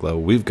got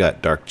Bogla, we've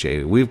got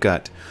DarkJ, we've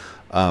got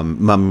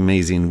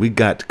Mumazing, we've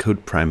got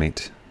Code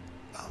Primate.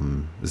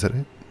 Is that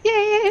it?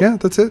 Yeah,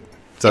 that's it.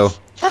 So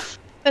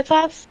That's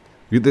us.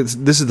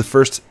 this is the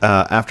first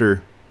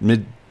after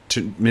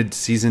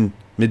mid-season,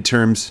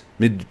 midterms,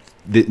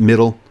 the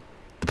middle,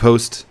 the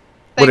post,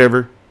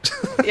 whatever.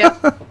 Yeah.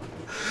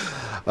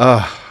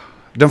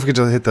 Don't forget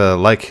to hit the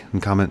like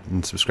and comment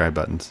and subscribe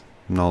buttons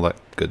and all that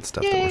good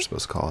stuff that we're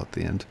supposed to call at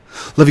the end.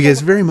 Love you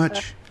guys very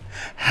much.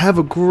 Have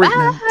a great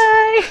night.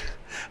 Bye.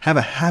 Have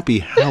a happy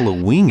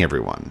Halloween,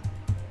 everyone.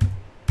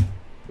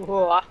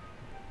 Whoa.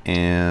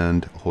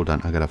 And hold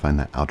on, I gotta find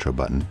that outro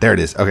button. There it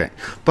is. Okay.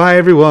 Bye,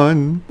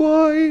 everyone.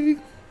 Bye.